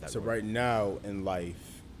 So right now in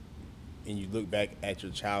life, and you look back at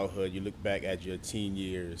your childhood, you look back at your teen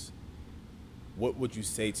years, what would you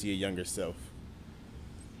say to your younger self?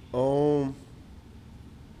 2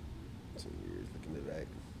 years, looking back.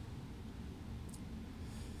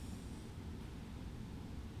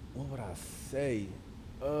 What would I say?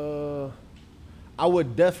 I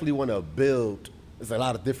would definitely want to build. There's a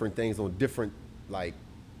lot of different things on different, like,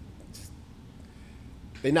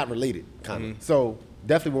 they're not related, kind of. So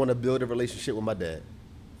definitely want to build a relationship with my dad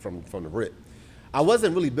from the rip. I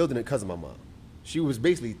wasn't really building it because of my mom. She was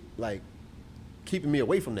basically like keeping me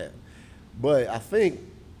away from that. But I think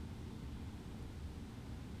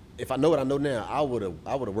if I know what I know now, I would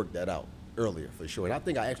have worked that out earlier for sure. And I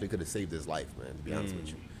think I actually could have saved his life, man, to be honest with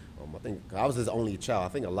you. I think I was his only child. I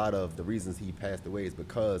think a lot of the reasons he passed away is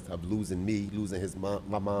because of losing me, losing his mom,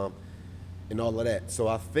 my mom, and all of that. So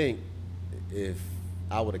I think if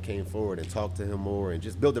I would have came forward and talked to him more and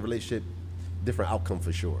just built a relationship, different outcome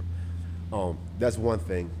for sure. That's one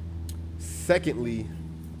thing. Secondly,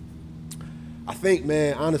 I think,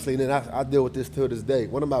 man, honestly, and then I deal with this till this day.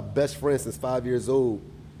 One of my best friends since 5 years old,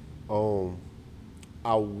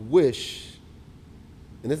 I wish,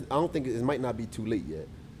 and I don't think it might not be too late yet,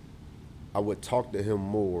 I would talk to him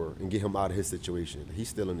more and get him out of his situation. He's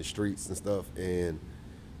still in the streets and stuff, and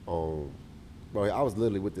bro, I was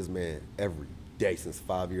literally with this man every day since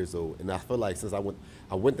 5 years old, and I feel like since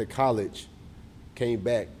I went to college, came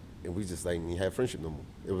back, and we just like we had friendship no more.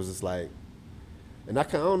 It was just like, and I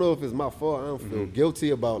don't know if it's my fault. I don't feel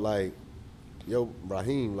guilty about like, yo,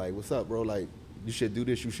 Raheem, like, what's up, bro? Like, you should do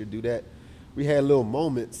this, you should do that. We had little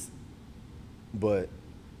moments, but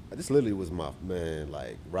this literally was my man,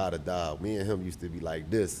 like, ride or die. Me and him used to be like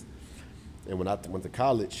this. And when I went to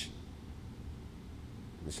college,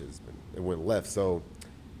 it went left. So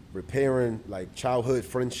repairing like childhood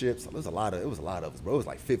friendships, it was a lot of us, bro. It was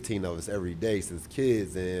like 15 of us every day since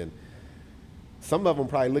kids. And some of them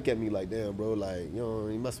probably look at me like, damn, bro, like, you know,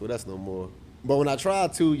 you mess with us no more. But when I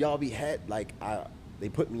tried to, y'all they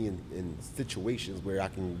put me in situations where I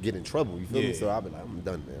can get in trouble, you feel me? So I'll be like, I'm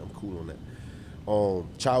done, man. I'm cool on that.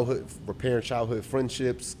 Repairing childhood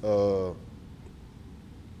friendships. What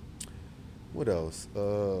else?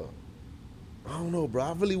 I don't know, bro.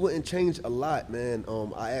 I really wouldn't change a lot, man.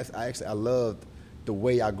 I loved the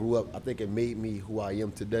way I grew up. I think it made me who I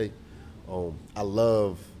am today. I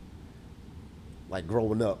love like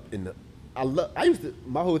growing up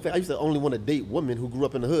my whole thing. I used to only want to date women who grew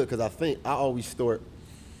up in the hood because I always thought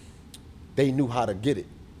they knew how to get it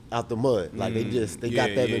out the mud. Like they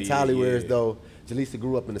got that mentality. Whereas though Jaleesa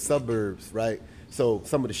grew up in the suburbs, right? So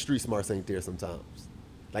some of the street smarts ain't there sometimes.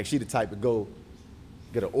 Like she the type to go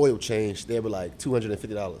get an oil change, they'll be like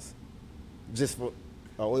 $250 just for an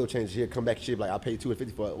oil change. She'll come back, she'll be like, I paid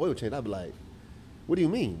 $250 for an oil change. I'll be like, what do you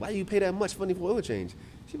mean? Why do you pay that much money for an oil change?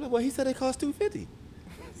 She'll be like, well, he said it cost $250.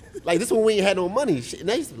 Like this when we ain't had no money. And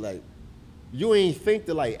they used to be like, you ain't think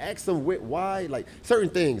to like ask them why, like certain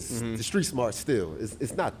things. The street smart still,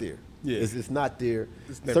 it's not there. Yeah. It's not there.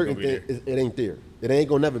 It's never Certain gonna be things, it ain't there. It ain't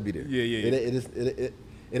gonna never be there. Yeah.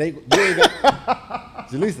 It ain't. You ain't got,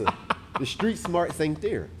 Jaleesa, the street smarts ain't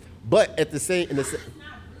there. But at the same,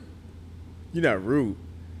 You're not rude.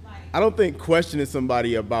 Like, I don't think questioning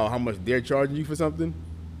somebody about how much they're charging you for something.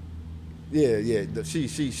 yeah. She.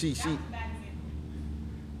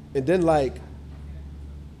 And then like,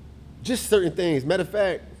 just certain things. Matter of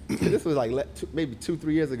fact, this was like maybe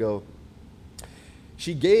 2-3 years ago.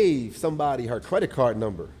 She gave somebody her credit card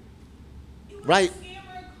number, right?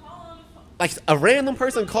 Like a random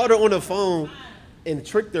person called her on the phone and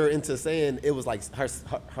tricked her into saying it was like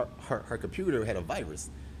her computer had a virus,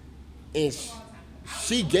 and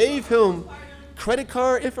she gave him credit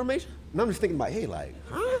card information. And I'm just thinking about, hey, like,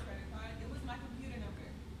 huh? It was my computer number.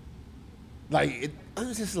 Like I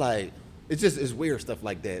was just like, it's weird stuff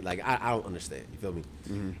like that. Like I don't understand. You feel me?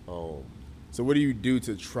 So what do you do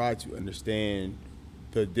to try to understand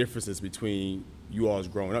the differences between you all's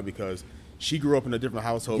growing up? Because she grew up in a different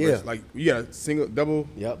household. Yeah. Like you got a single, double.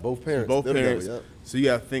 Yeah, both parents. Both Them parents. together, So you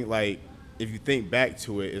gotta think like, if you think back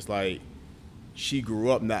to it, it's like she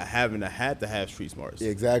grew up not having to have street smarts. yeah.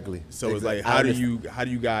 Exactly. So it's like, Exactly. how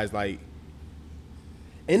do you guys like?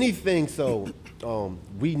 Anything. So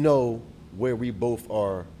we know where we both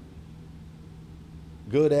are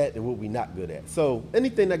good at and what we not good at. So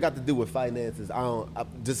anything that got to do with finances,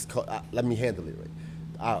 let me handle it. Right.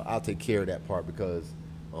 I'll take care of that part because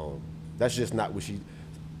that's just not what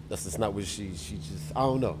that's just not what she just, I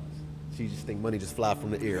don't know. She just think money just fly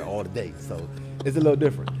from the air all the day. So it's a little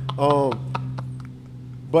different.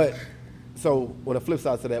 But so on the flip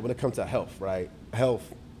side to that, when it comes to health, right? Health,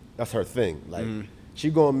 that's her thing. Like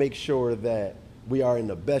she gonna make sure that we are in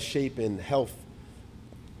the best shape in health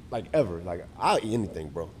like ever. Like I'll eat anything,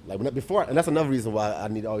 bro. Like and that's another reason why I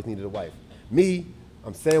always needed a wife. Me,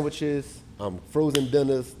 I'm sandwiches, I'm frozen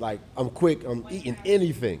dinners, like I'm quick, I'm eating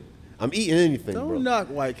anything. Don't bro. knock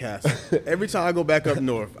White Castle. Every time I go back up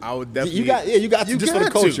north, I would definitely. You got to just for the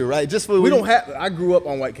culture, right? Just for we don't have. I grew up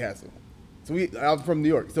on White Castle, so I was from New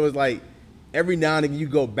York, so it's like every now and then you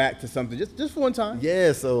go back to something just for one time.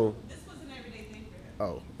 Yeah, so This was an everyday thing for him.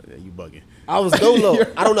 Oh, yeah, you bugging. I was dolo.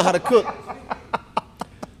 I don't know how to cook.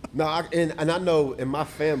 No, and I know in my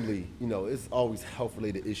family, you know, it's always health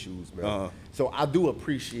related issues, man. So I do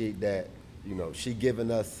appreciate that, you know, she giving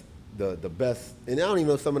us the best, and I don't even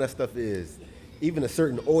know what some of that stuff is. Even a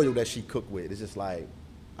certain oil that she cook with, it's just like,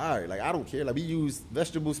 all right, like I don't care. Like we use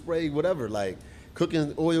vegetable spray, whatever. Like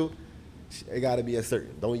cooking oil, it got to be a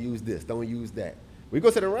certain. Don't use this. Don't use that. We go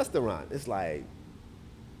to the restaurant. It's like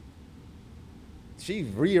she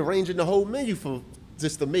rearranging the whole menu for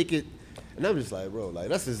just to make it. And I'm just like, bro, like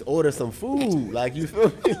let's just order some food. Like you feel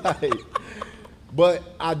me? Like, but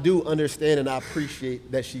I do understand and I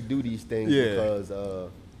appreciate that she do these things because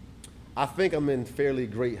I think I'm in fairly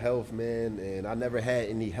great health, man, and I never had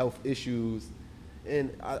any health issues.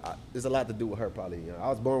 And there's a lot to do with her, probably. You know, I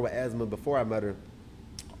was born with asthma before I met her.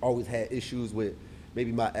 Always had issues with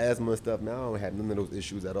maybe my asthma and stuff. Now I don't have none of those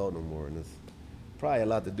issues at all no more, and it's probably a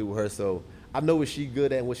lot to do with her. So I know what she's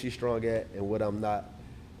good at and what she's strong at and what I'm not.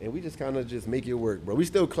 And we just kind of just make it work, bro. We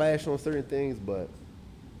still clash on certain things, but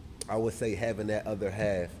I would say having that other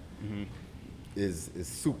half is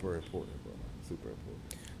super important, bro. Super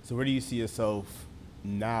important. So where do you see yourself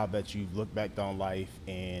now that you've looked back on life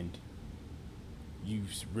and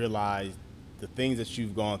you've realized the things that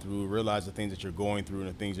you've gone through, realize the things that you're going through and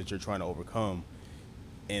the things that you're trying to overcome,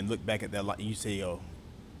 and look back at that life, you say, yo,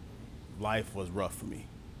 life was rough for me.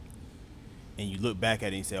 And you look back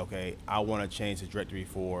at it and say, okay, I want to change the trajectory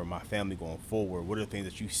for my family going forward. What are the things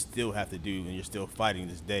that you still have to do and you're still fighting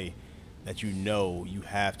this day that you know you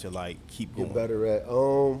have to like keep going? Get better at.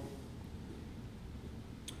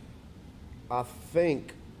 I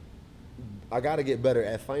think I got to get better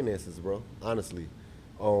at finances, bro. Honestly,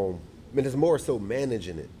 I mean, it's more so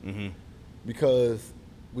managing it because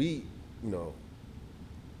we, you know,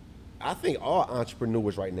 I think all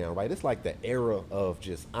entrepreneurs right now, right? It's like the era of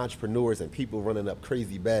just entrepreneurs and people running up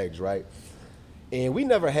crazy bags, right? And we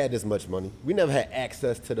never had this much money. We never had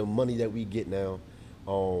access to the money that we get now.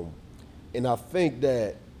 And I think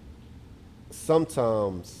that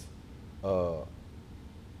sometimes I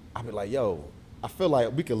be like, yo, I feel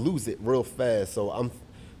like we could lose it real fast. So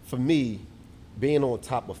for me, being on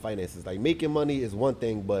top of finances, like making money is one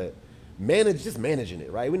thing, but just managing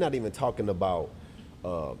it, right? We're not even talking about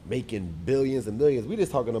making billions and millions. We're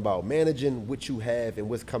just talking about managing what you have and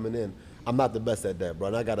what's coming in. I'm not the best at that, bro.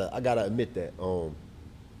 And I gotta admit that.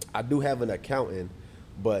 I do have an accountant,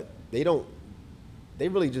 but they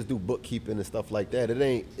really just do bookkeeping and stuff like that.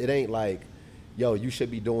 It ain't like, yo, you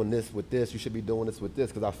should be doing this with this, you should be doing this with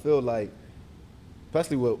this, because I feel like,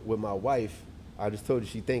 especially with my wife, I just told you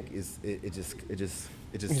she think it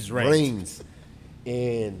just rains,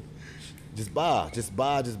 and just buy.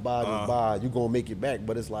 You gonna make it back,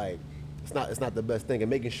 but it's like it's not the best thing. And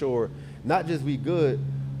making sure not just we good,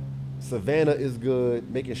 Savannah is good.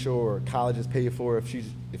 Making sure college is paid for if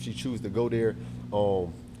she choose to go there.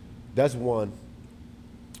 That's one.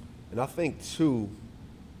 And I think two,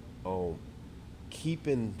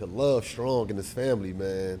 keeping the love strong in this family,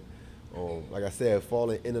 man. Like I said,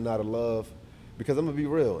 falling in and out of love. Because I'm gonna be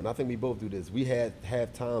real, and I think we both do this. We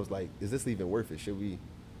have times like, is this even worth it?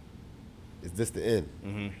 Is this the end?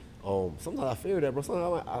 Mm-hmm. Sometimes I fear that, bro.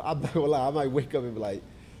 Sometimes I'm not gonna lie, I might wake up and be like,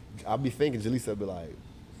 I'll be thinking, Jaleesa will be like,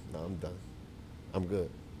 no, I'm done. I'm good.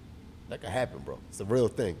 That could happen, bro. It's a real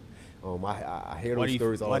thing. I hear those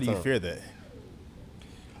stories all the time. Why do you fear that?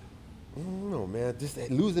 I don't know, man. Just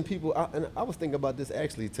losing people. And I was thinking about this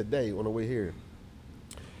actually today on the way here.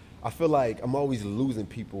 I feel like I'm always losing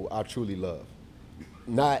people I truly love.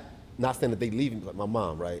 Not saying that they leave me, like my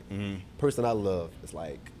mom, right? Mm-hmm. Person I love, it's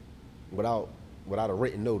like without a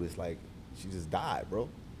written notice, like she just died, bro.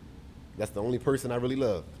 That's the only person I really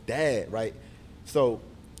love. Dad, right? So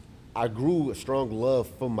I grew a strong love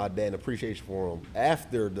for my dad and appreciation for him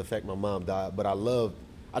after the fact my mom died. But I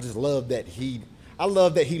just love that he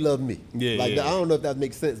loved me. Yeah, I don't know if that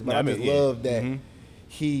makes sense, but I just love that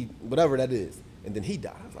he, whatever that is. And then he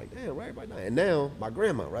died. I was like, damn, right, now. And now my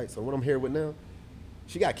grandma, right? So what I'm here with now,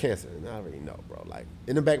 she got cancer, and I already know, bro. Like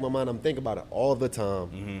in the back of my mind, I'm thinking about it all the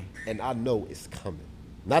time, and I know it's coming.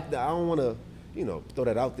 Not that I don't want to, throw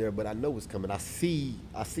that out there, but I know it's coming. I see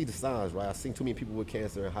the signs, right? I've seen too many people with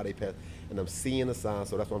cancer and how they pass, and I'm seeing the signs.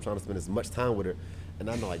 So that's why I'm trying to spend as much time with her. And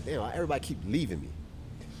I know, like, damn, everybody keep leaving me.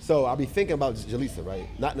 So I'll be thinking about Jaleesa, right?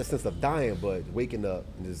 Not in the sense of dying, but waking up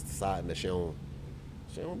and just deciding that she don't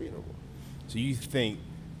be no more. So you think,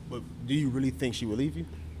 but do you really think she will leave you?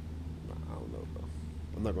 I don't know, bro.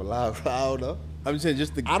 I'm not gonna lie, I don't know. I'm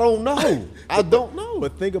just saying, I don't know. I don't know.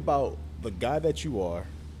 But think about the guy that you are,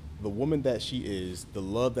 the woman that she is, the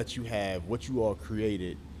love that you have, what you all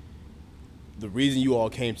created, the reason you all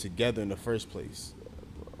came together in the first place.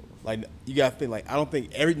 Like, you gotta think, like, I don't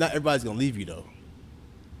think not everybody's gonna leave you though.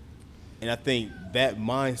 And I think that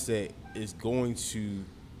mindset is going to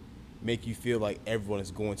make you feel like everyone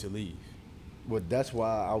is going to leave. Well, that's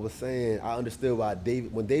why I was saying I understood why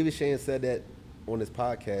when David Shan said that on his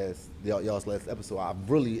podcast, y'all's last episode, I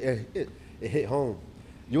really it hit home.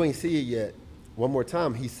 You ain't see it yet. One more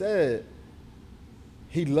time, he said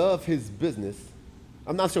he loved his business.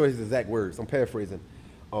 I'm not sure his exact words. I'm paraphrasing.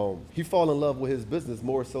 He fall in love with his business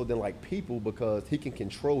more so than like people because he can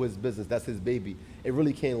control his business. That's his baby. It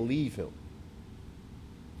really can't leave him.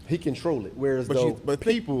 He control it. Whereas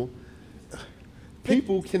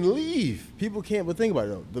people can leave. People can't. But think about it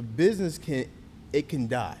though. The business can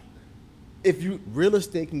die. Real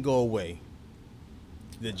estate can go away.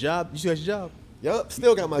 The job, you still got your job? Yup,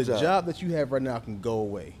 still got my job. The job that you have right now can go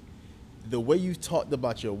away. The way you talked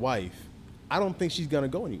about your wife, I don't think she's gonna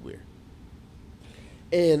go anywhere.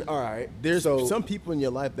 And all right, there's some people in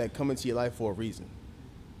your life that come into your life for a reason.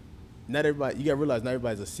 Not everybody. You gotta realize not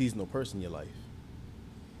everybody's a seasonal person in your life.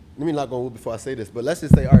 Let me not go before I say this, but let's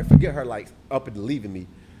just say, all right, forget her like up and leaving me.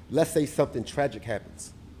 Let's say something tragic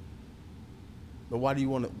happens. But why do you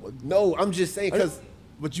want to? No, I'm just saying because.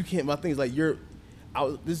 But you can't. My thing is like this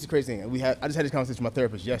is the crazy thing. I just had this conversation with my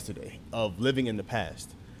therapist yesterday of living in the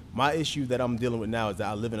past. My issue that I'm dealing with now is that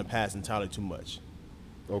I live in the past entirely too much.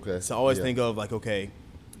 Okay. So I always think of like, okay,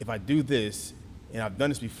 if I do this, and I've done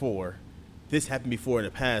this before, this happened before in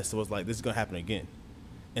the past, so it's like this is gonna happen again.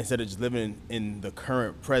 Instead of just living in the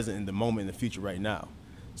current, present, in the moment, in the future, right now.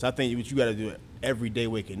 So I think what you got to do every day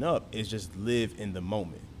waking up is just live in the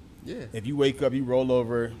moment. Yeah. If you wake up, you roll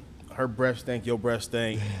over, her breath stink, your breath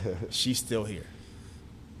stink, she's still here.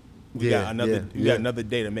 We got another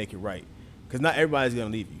day to make it right. Because not everybody's going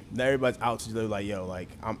to leave you. Not everybody's out to live like, yo, like,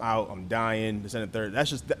 I'm out, I'm dying, this and the third. That's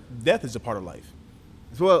just, death is a part of life.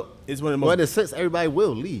 Well, it's one of the most. Well, in a sense, everybody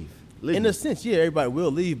will leave. In a sense, yeah, everybody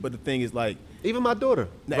will leave, but the thing is, like, even my daughter,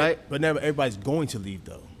 right? But never everybody's going to leave,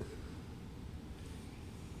 though.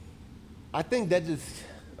 I think that just,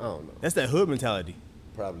 I don't know. That's that hood mentality.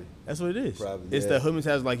 Probably. That's what it is. Probably. It's that hood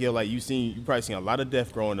mentality, like, yo, like, you probably seen a lot of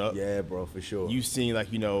death growing up. Yeah, bro, for sure. You seen, like,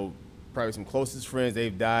 probably some closest friends,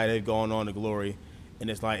 they've died, they've gone on to glory, and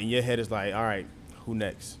it's like, in your head, it's like, all right, who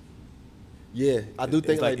next? Yeah, I do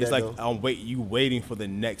think like that. It's like you waiting for the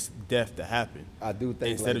next death to happen. I do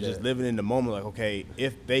think instead of just living in the moment, like, okay,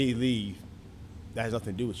 if they leave, That has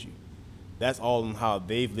nothing to do with you. That's all on how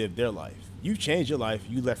they've lived their life. You changed your life.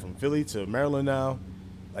 You left from Philly to Maryland now.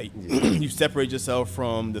 Like, you separate yourself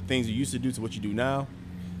from the things you used to do to what you do now.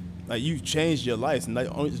 Like, you've changed your life, and like,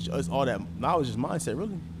 it's all that knowledge is mindset,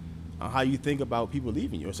 really, on how you think about people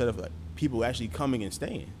leaving you instead of like people actually coming and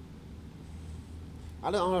staying. I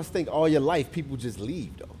don't always think all your life people just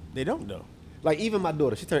leave though. They don't, though. Like even my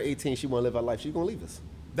daughter, she turned 18. She want to live her life. She's gonna leave us.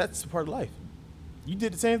 That's part of life. You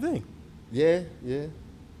did the same thing. Yeah.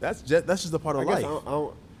 That's just a part of I guess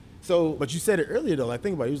life. So, But you said it earlier, though. Like,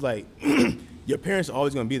 think about it. It was like, your parents are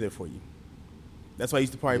always going to be there for you. That's why you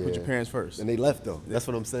used to probably put your parents first. And they left though. That's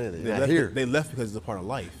what I'm saying. They left because it's a part of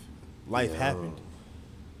life. Life happened.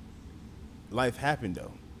 Life happened,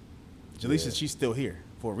 though. Jaleesa, she's still here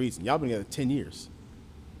for a reason. Y'all been together 10 years.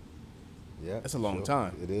 Yeah, That's a long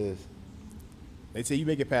time. It is. They say you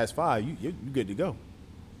make it past 5, you're good to go.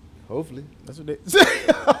 Hopefully. That's what they say.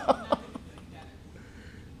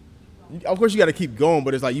 Of course, you got to keep going,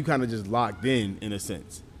 but it's like you kind of just locked in a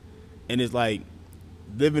sense. And it's like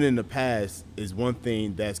living in the past is one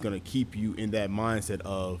thing that's going to keep you in that mindset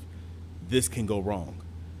of this can go wrong.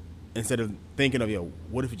 Instead of thinking of,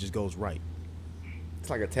 what if it just goes right? It's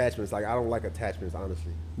like attachments. Like I don't like attachments,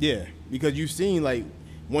 honestly. Yeah, because you've seen like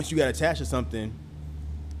once you got attached to something,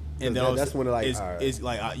 and then that's when it's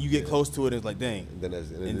like you get close to it, and it's like dang,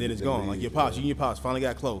 and then it's gone. Like you and your pops finally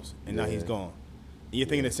got close, and now he's gone. And you're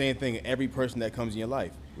thinking the same thing. Every person that comes in your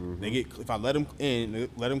life, if I let them in,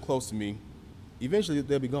 let them close to me, eventually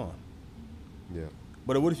they'll be gone. Yeah.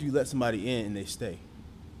 But what if you let somebody in and they stay?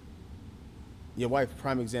 Your wife,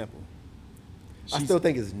 prime example. I still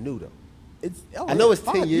think it's new though. I know it's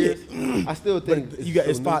 10 years. I still think you got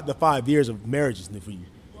the 5 years of marriage is new for you.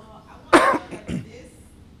 Well, I want to say that this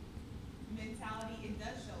mentality, it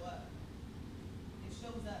does show up. It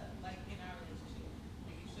shows up, like, in our relationship.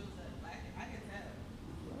 Like, it shows up. Like, I can tell.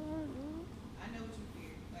 I know what you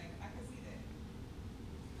fear. Like, I can see that.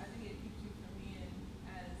 I think it keeps you from being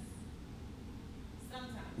as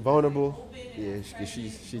sometimes vulnerable. open and Yeah, as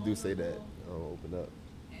she do say that. I'll open up.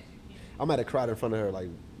 as you can. I might have cried in front of her like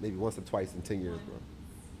maybe once or twice in 10 years, bro.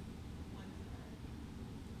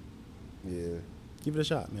 Yeah. Give it a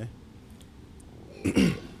shot, man.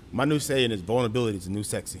 My new saying is vulnerability is the new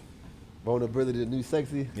sexy. Vulnerability, the new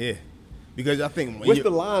sexy. Yeah, because I think What's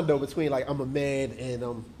the line though between like I'm a man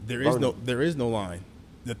and there is no line.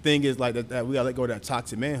 The thing is like that we gotta let go of that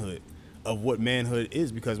toxic manhood of what manhood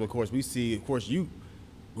is, because of course we see, of course you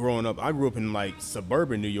growing up. I grew up in like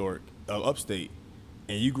suburban New York, upstate,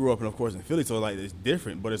 and you grew up in, of course, in Philly. So like it's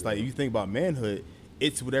different, but it's like you think about manhood,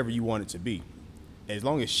 it's whatever you want it to be. As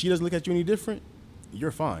long as she doesn't look at you any different,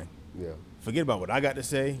 you're fine. Yeah. Forget about what I got to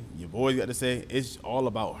say, your boys got to say. It's all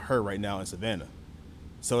about her right now in Savannah.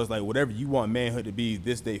 So it's like whatever you want manhood to be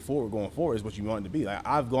this day forward, going forward, is what you want it to be. Like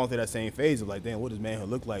I've gone through that same phase of like, damn, what does manhood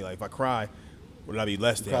look like? Like if I cry, would I be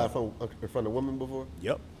less than? Cried in front of women before?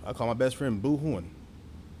 Yep. I call my best friend boo-hooing.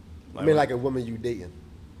 I mean like a woman you dating.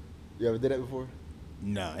 You ever did that before?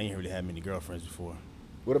 Nah, I ain't really had many girlfriends before.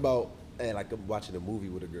 What about like watching a movie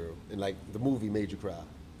with a girl and like the movie made you cry?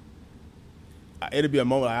 It'll be a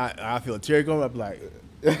moment I feel a tear going. I'll be like,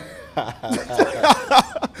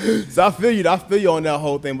 so I feel you on that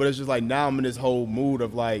whole thing. But it's just like now I'm in this whole mood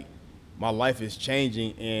of like my life is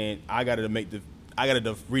changing and I gotta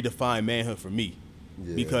redefine manhood for me,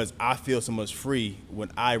 because I feel so much free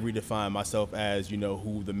when I redefine myself as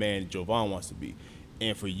who the man Jovan wants to be.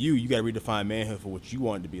 And for you, you gotta redefine manhood for what you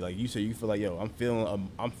want it to be. Like you say, you feel like I'm feeling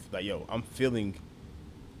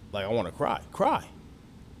like I want to cry. Cry.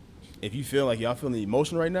 If you feel like y'all feeling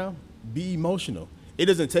emotional right now, be emotional. It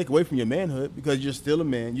doesn't take away from your manhood because you're still a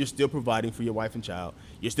man. You're still providing for your wife and child.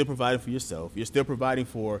 You're still providing for yourself. You're still providing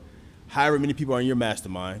for however many people are in your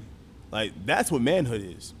mastermind. Like that's what manhood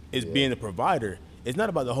is. It's being a provider. It's not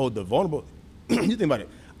about the vulnerable. You think about it.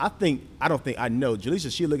 I know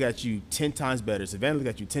Jaleesa, she'll look at you 10 times better. Savannah look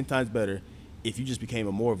at you 10 times better if you just became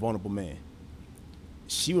a more vulnerable man.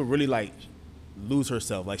 She would really lose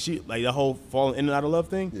herself. Like the whole falling in and out of love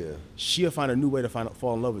thing. Yeah. She'll find a new way to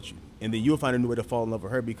fall in love with you. And then you'll find a new way to fall in love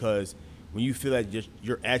with her, because when you feel like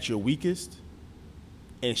you're at your weakest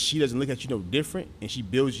and she doesn't look at you no different and she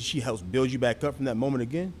helps build you back up from that moment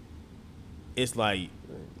again, it's like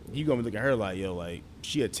you gonna look at her like, like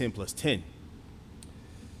she a 10 plus 10.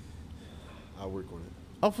 I'll work on it.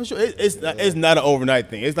 Oh, for sure. It's not an overnight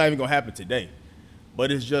thing. It's not even gonna happen today.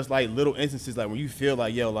 But it's just like little instances like when you feel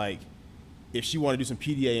like, if she want to do some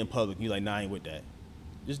PDA in public, you're like, nah, I ain't with that.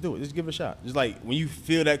 Just do it. Just give it a shot. Just like when you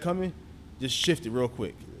feel that coming, just shift it real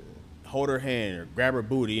quick. Hold her hand or grab her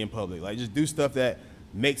booty in public. Like just do stuff that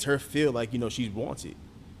makes her feel like, she's wanted.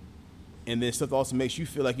 and then stuff that also makes you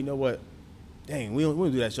feel like, you know what, dang, we don't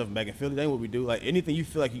do that stuff back in Philly. That ain't what we do. Like anything you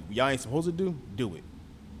feel like y'all ain't supposed to do, do it.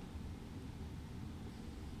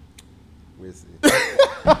 We'll see.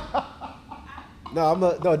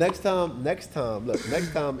 No, next time, look,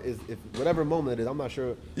 next time is if whatever moment it is, I'm not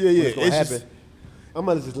sure Yeah, when it's gonna it's happen. just- I'm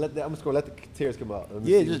just gonna let the tears come out. Let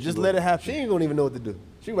me Yeah, see what just she let gonna- it happen. She ain't gonna even know what to do.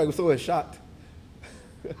 She like so shocked.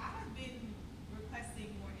 I have been requesting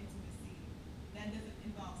more intimacy that doesn't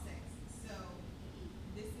involve sex. So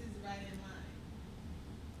this is right in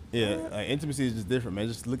line. Yeah, like, intimacy is just different, man.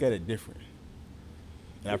 Just look at it different.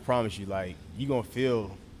 And I promise you, like, you gonna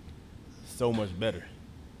feel so much better.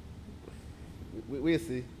 We'll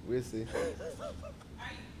see. We'll see. Are you gonna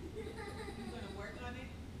work on it?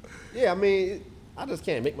 Yeah, I mean, I just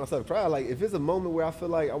can't make myself cry. Like if it's a moment where I feel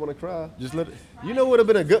like I want to cry, Just let it. you know what would have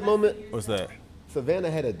been a good moment? What's that?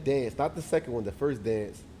 Savannah had a dance, not the second one, the first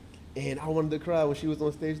dance, and I wanted to cry when she was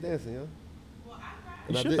on stage dancing, yo. Well, I cried.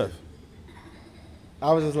 And You I should did. have.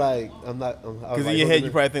 I was just like, I'm not. Because in your head,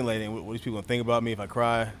 you probably think like, "Dang, what these people gonna think about me if I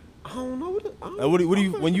cry?" I don't know. Like, what do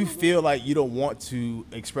you when you feel like you don't want to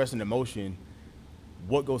express an emotion?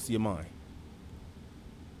 What goes to your mind?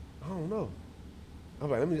 I don't know. I'm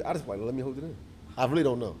like, let me hold it in. I really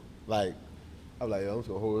don't know. Like, I'm like, yo, I'm just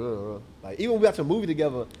gonna hold it in. Bro. Like, even when we watch a movie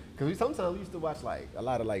together, because sometimes we used to watch like a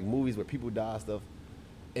lot of like movies where people die and stuff,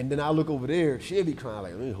 and then I look over there, she'll be crying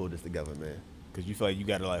like, let me hold this together, man. Because you feel like you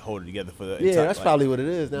gotta like hold it together for the Yeah, entire, that's like, probably what it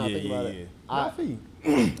is. Now I Yeah, think about yeah, it. yeah. I feel you.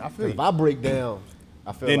 I feel If you. I break down,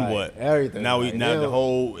 I feel Then like what? everything. Now like, the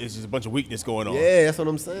whole it's just a bunch of weakness going on. Yeah, that's what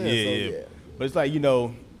I'm saying. Yeah, So, yeah. But it's like, you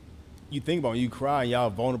know, you think about when you cry and y'all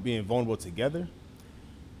being vulnerable together,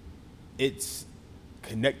 it's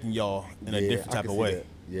connecting y'all in a Yeah, different I type can of see way. that.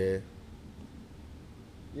 Yeah.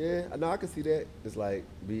 Yeah, no, I can see that. It's like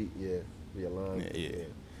be aligned. Yeah, yeah.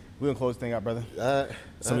 We're gonna close this thing out, brother. Uh,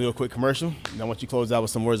 Some real quick commercial. And I want you to close out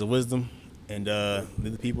with some words of wisdom and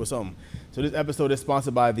leave the people with something. So this episode is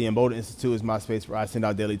sponsored by the Embolden Institute. Is my space where I send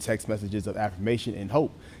out daily text messages of affirmation and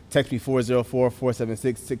hope. Text me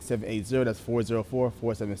 404-476-6780. That's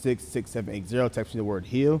 404-476-6780. Text me the word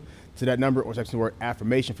heal to that number, or text me the word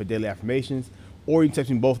affirmation for daily affirmations. Or you can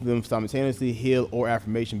text me both of them simultaneously, heal or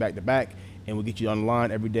affirmation back to back, and we'll get you on the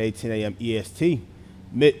line every day, 10 a.m. EST.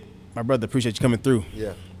 Mitt, my brother, appreciate you coming through.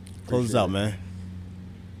 yeah. Close us Appreciate out, it. man.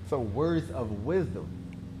 Some words of wisdom.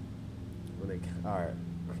 All right,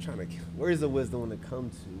 I'm trying to. Words of wisdom when it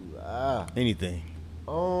comes to Anything.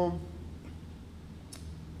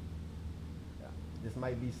 This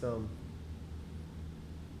might be some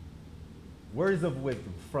words of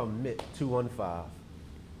wisdom from Mitt 215.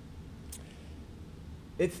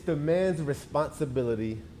 It's the man's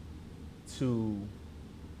responsibility to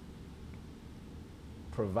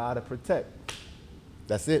provide and protect.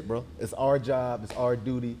 That's it, bro. It's our job. It's our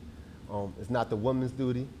duty. It's not the woman's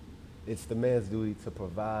duty. It's the man's duty to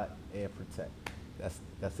provide and protect. That's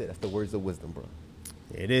it. That's the words of wisdom, bro.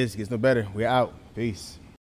 It is. Gets no better. We're out. Peace.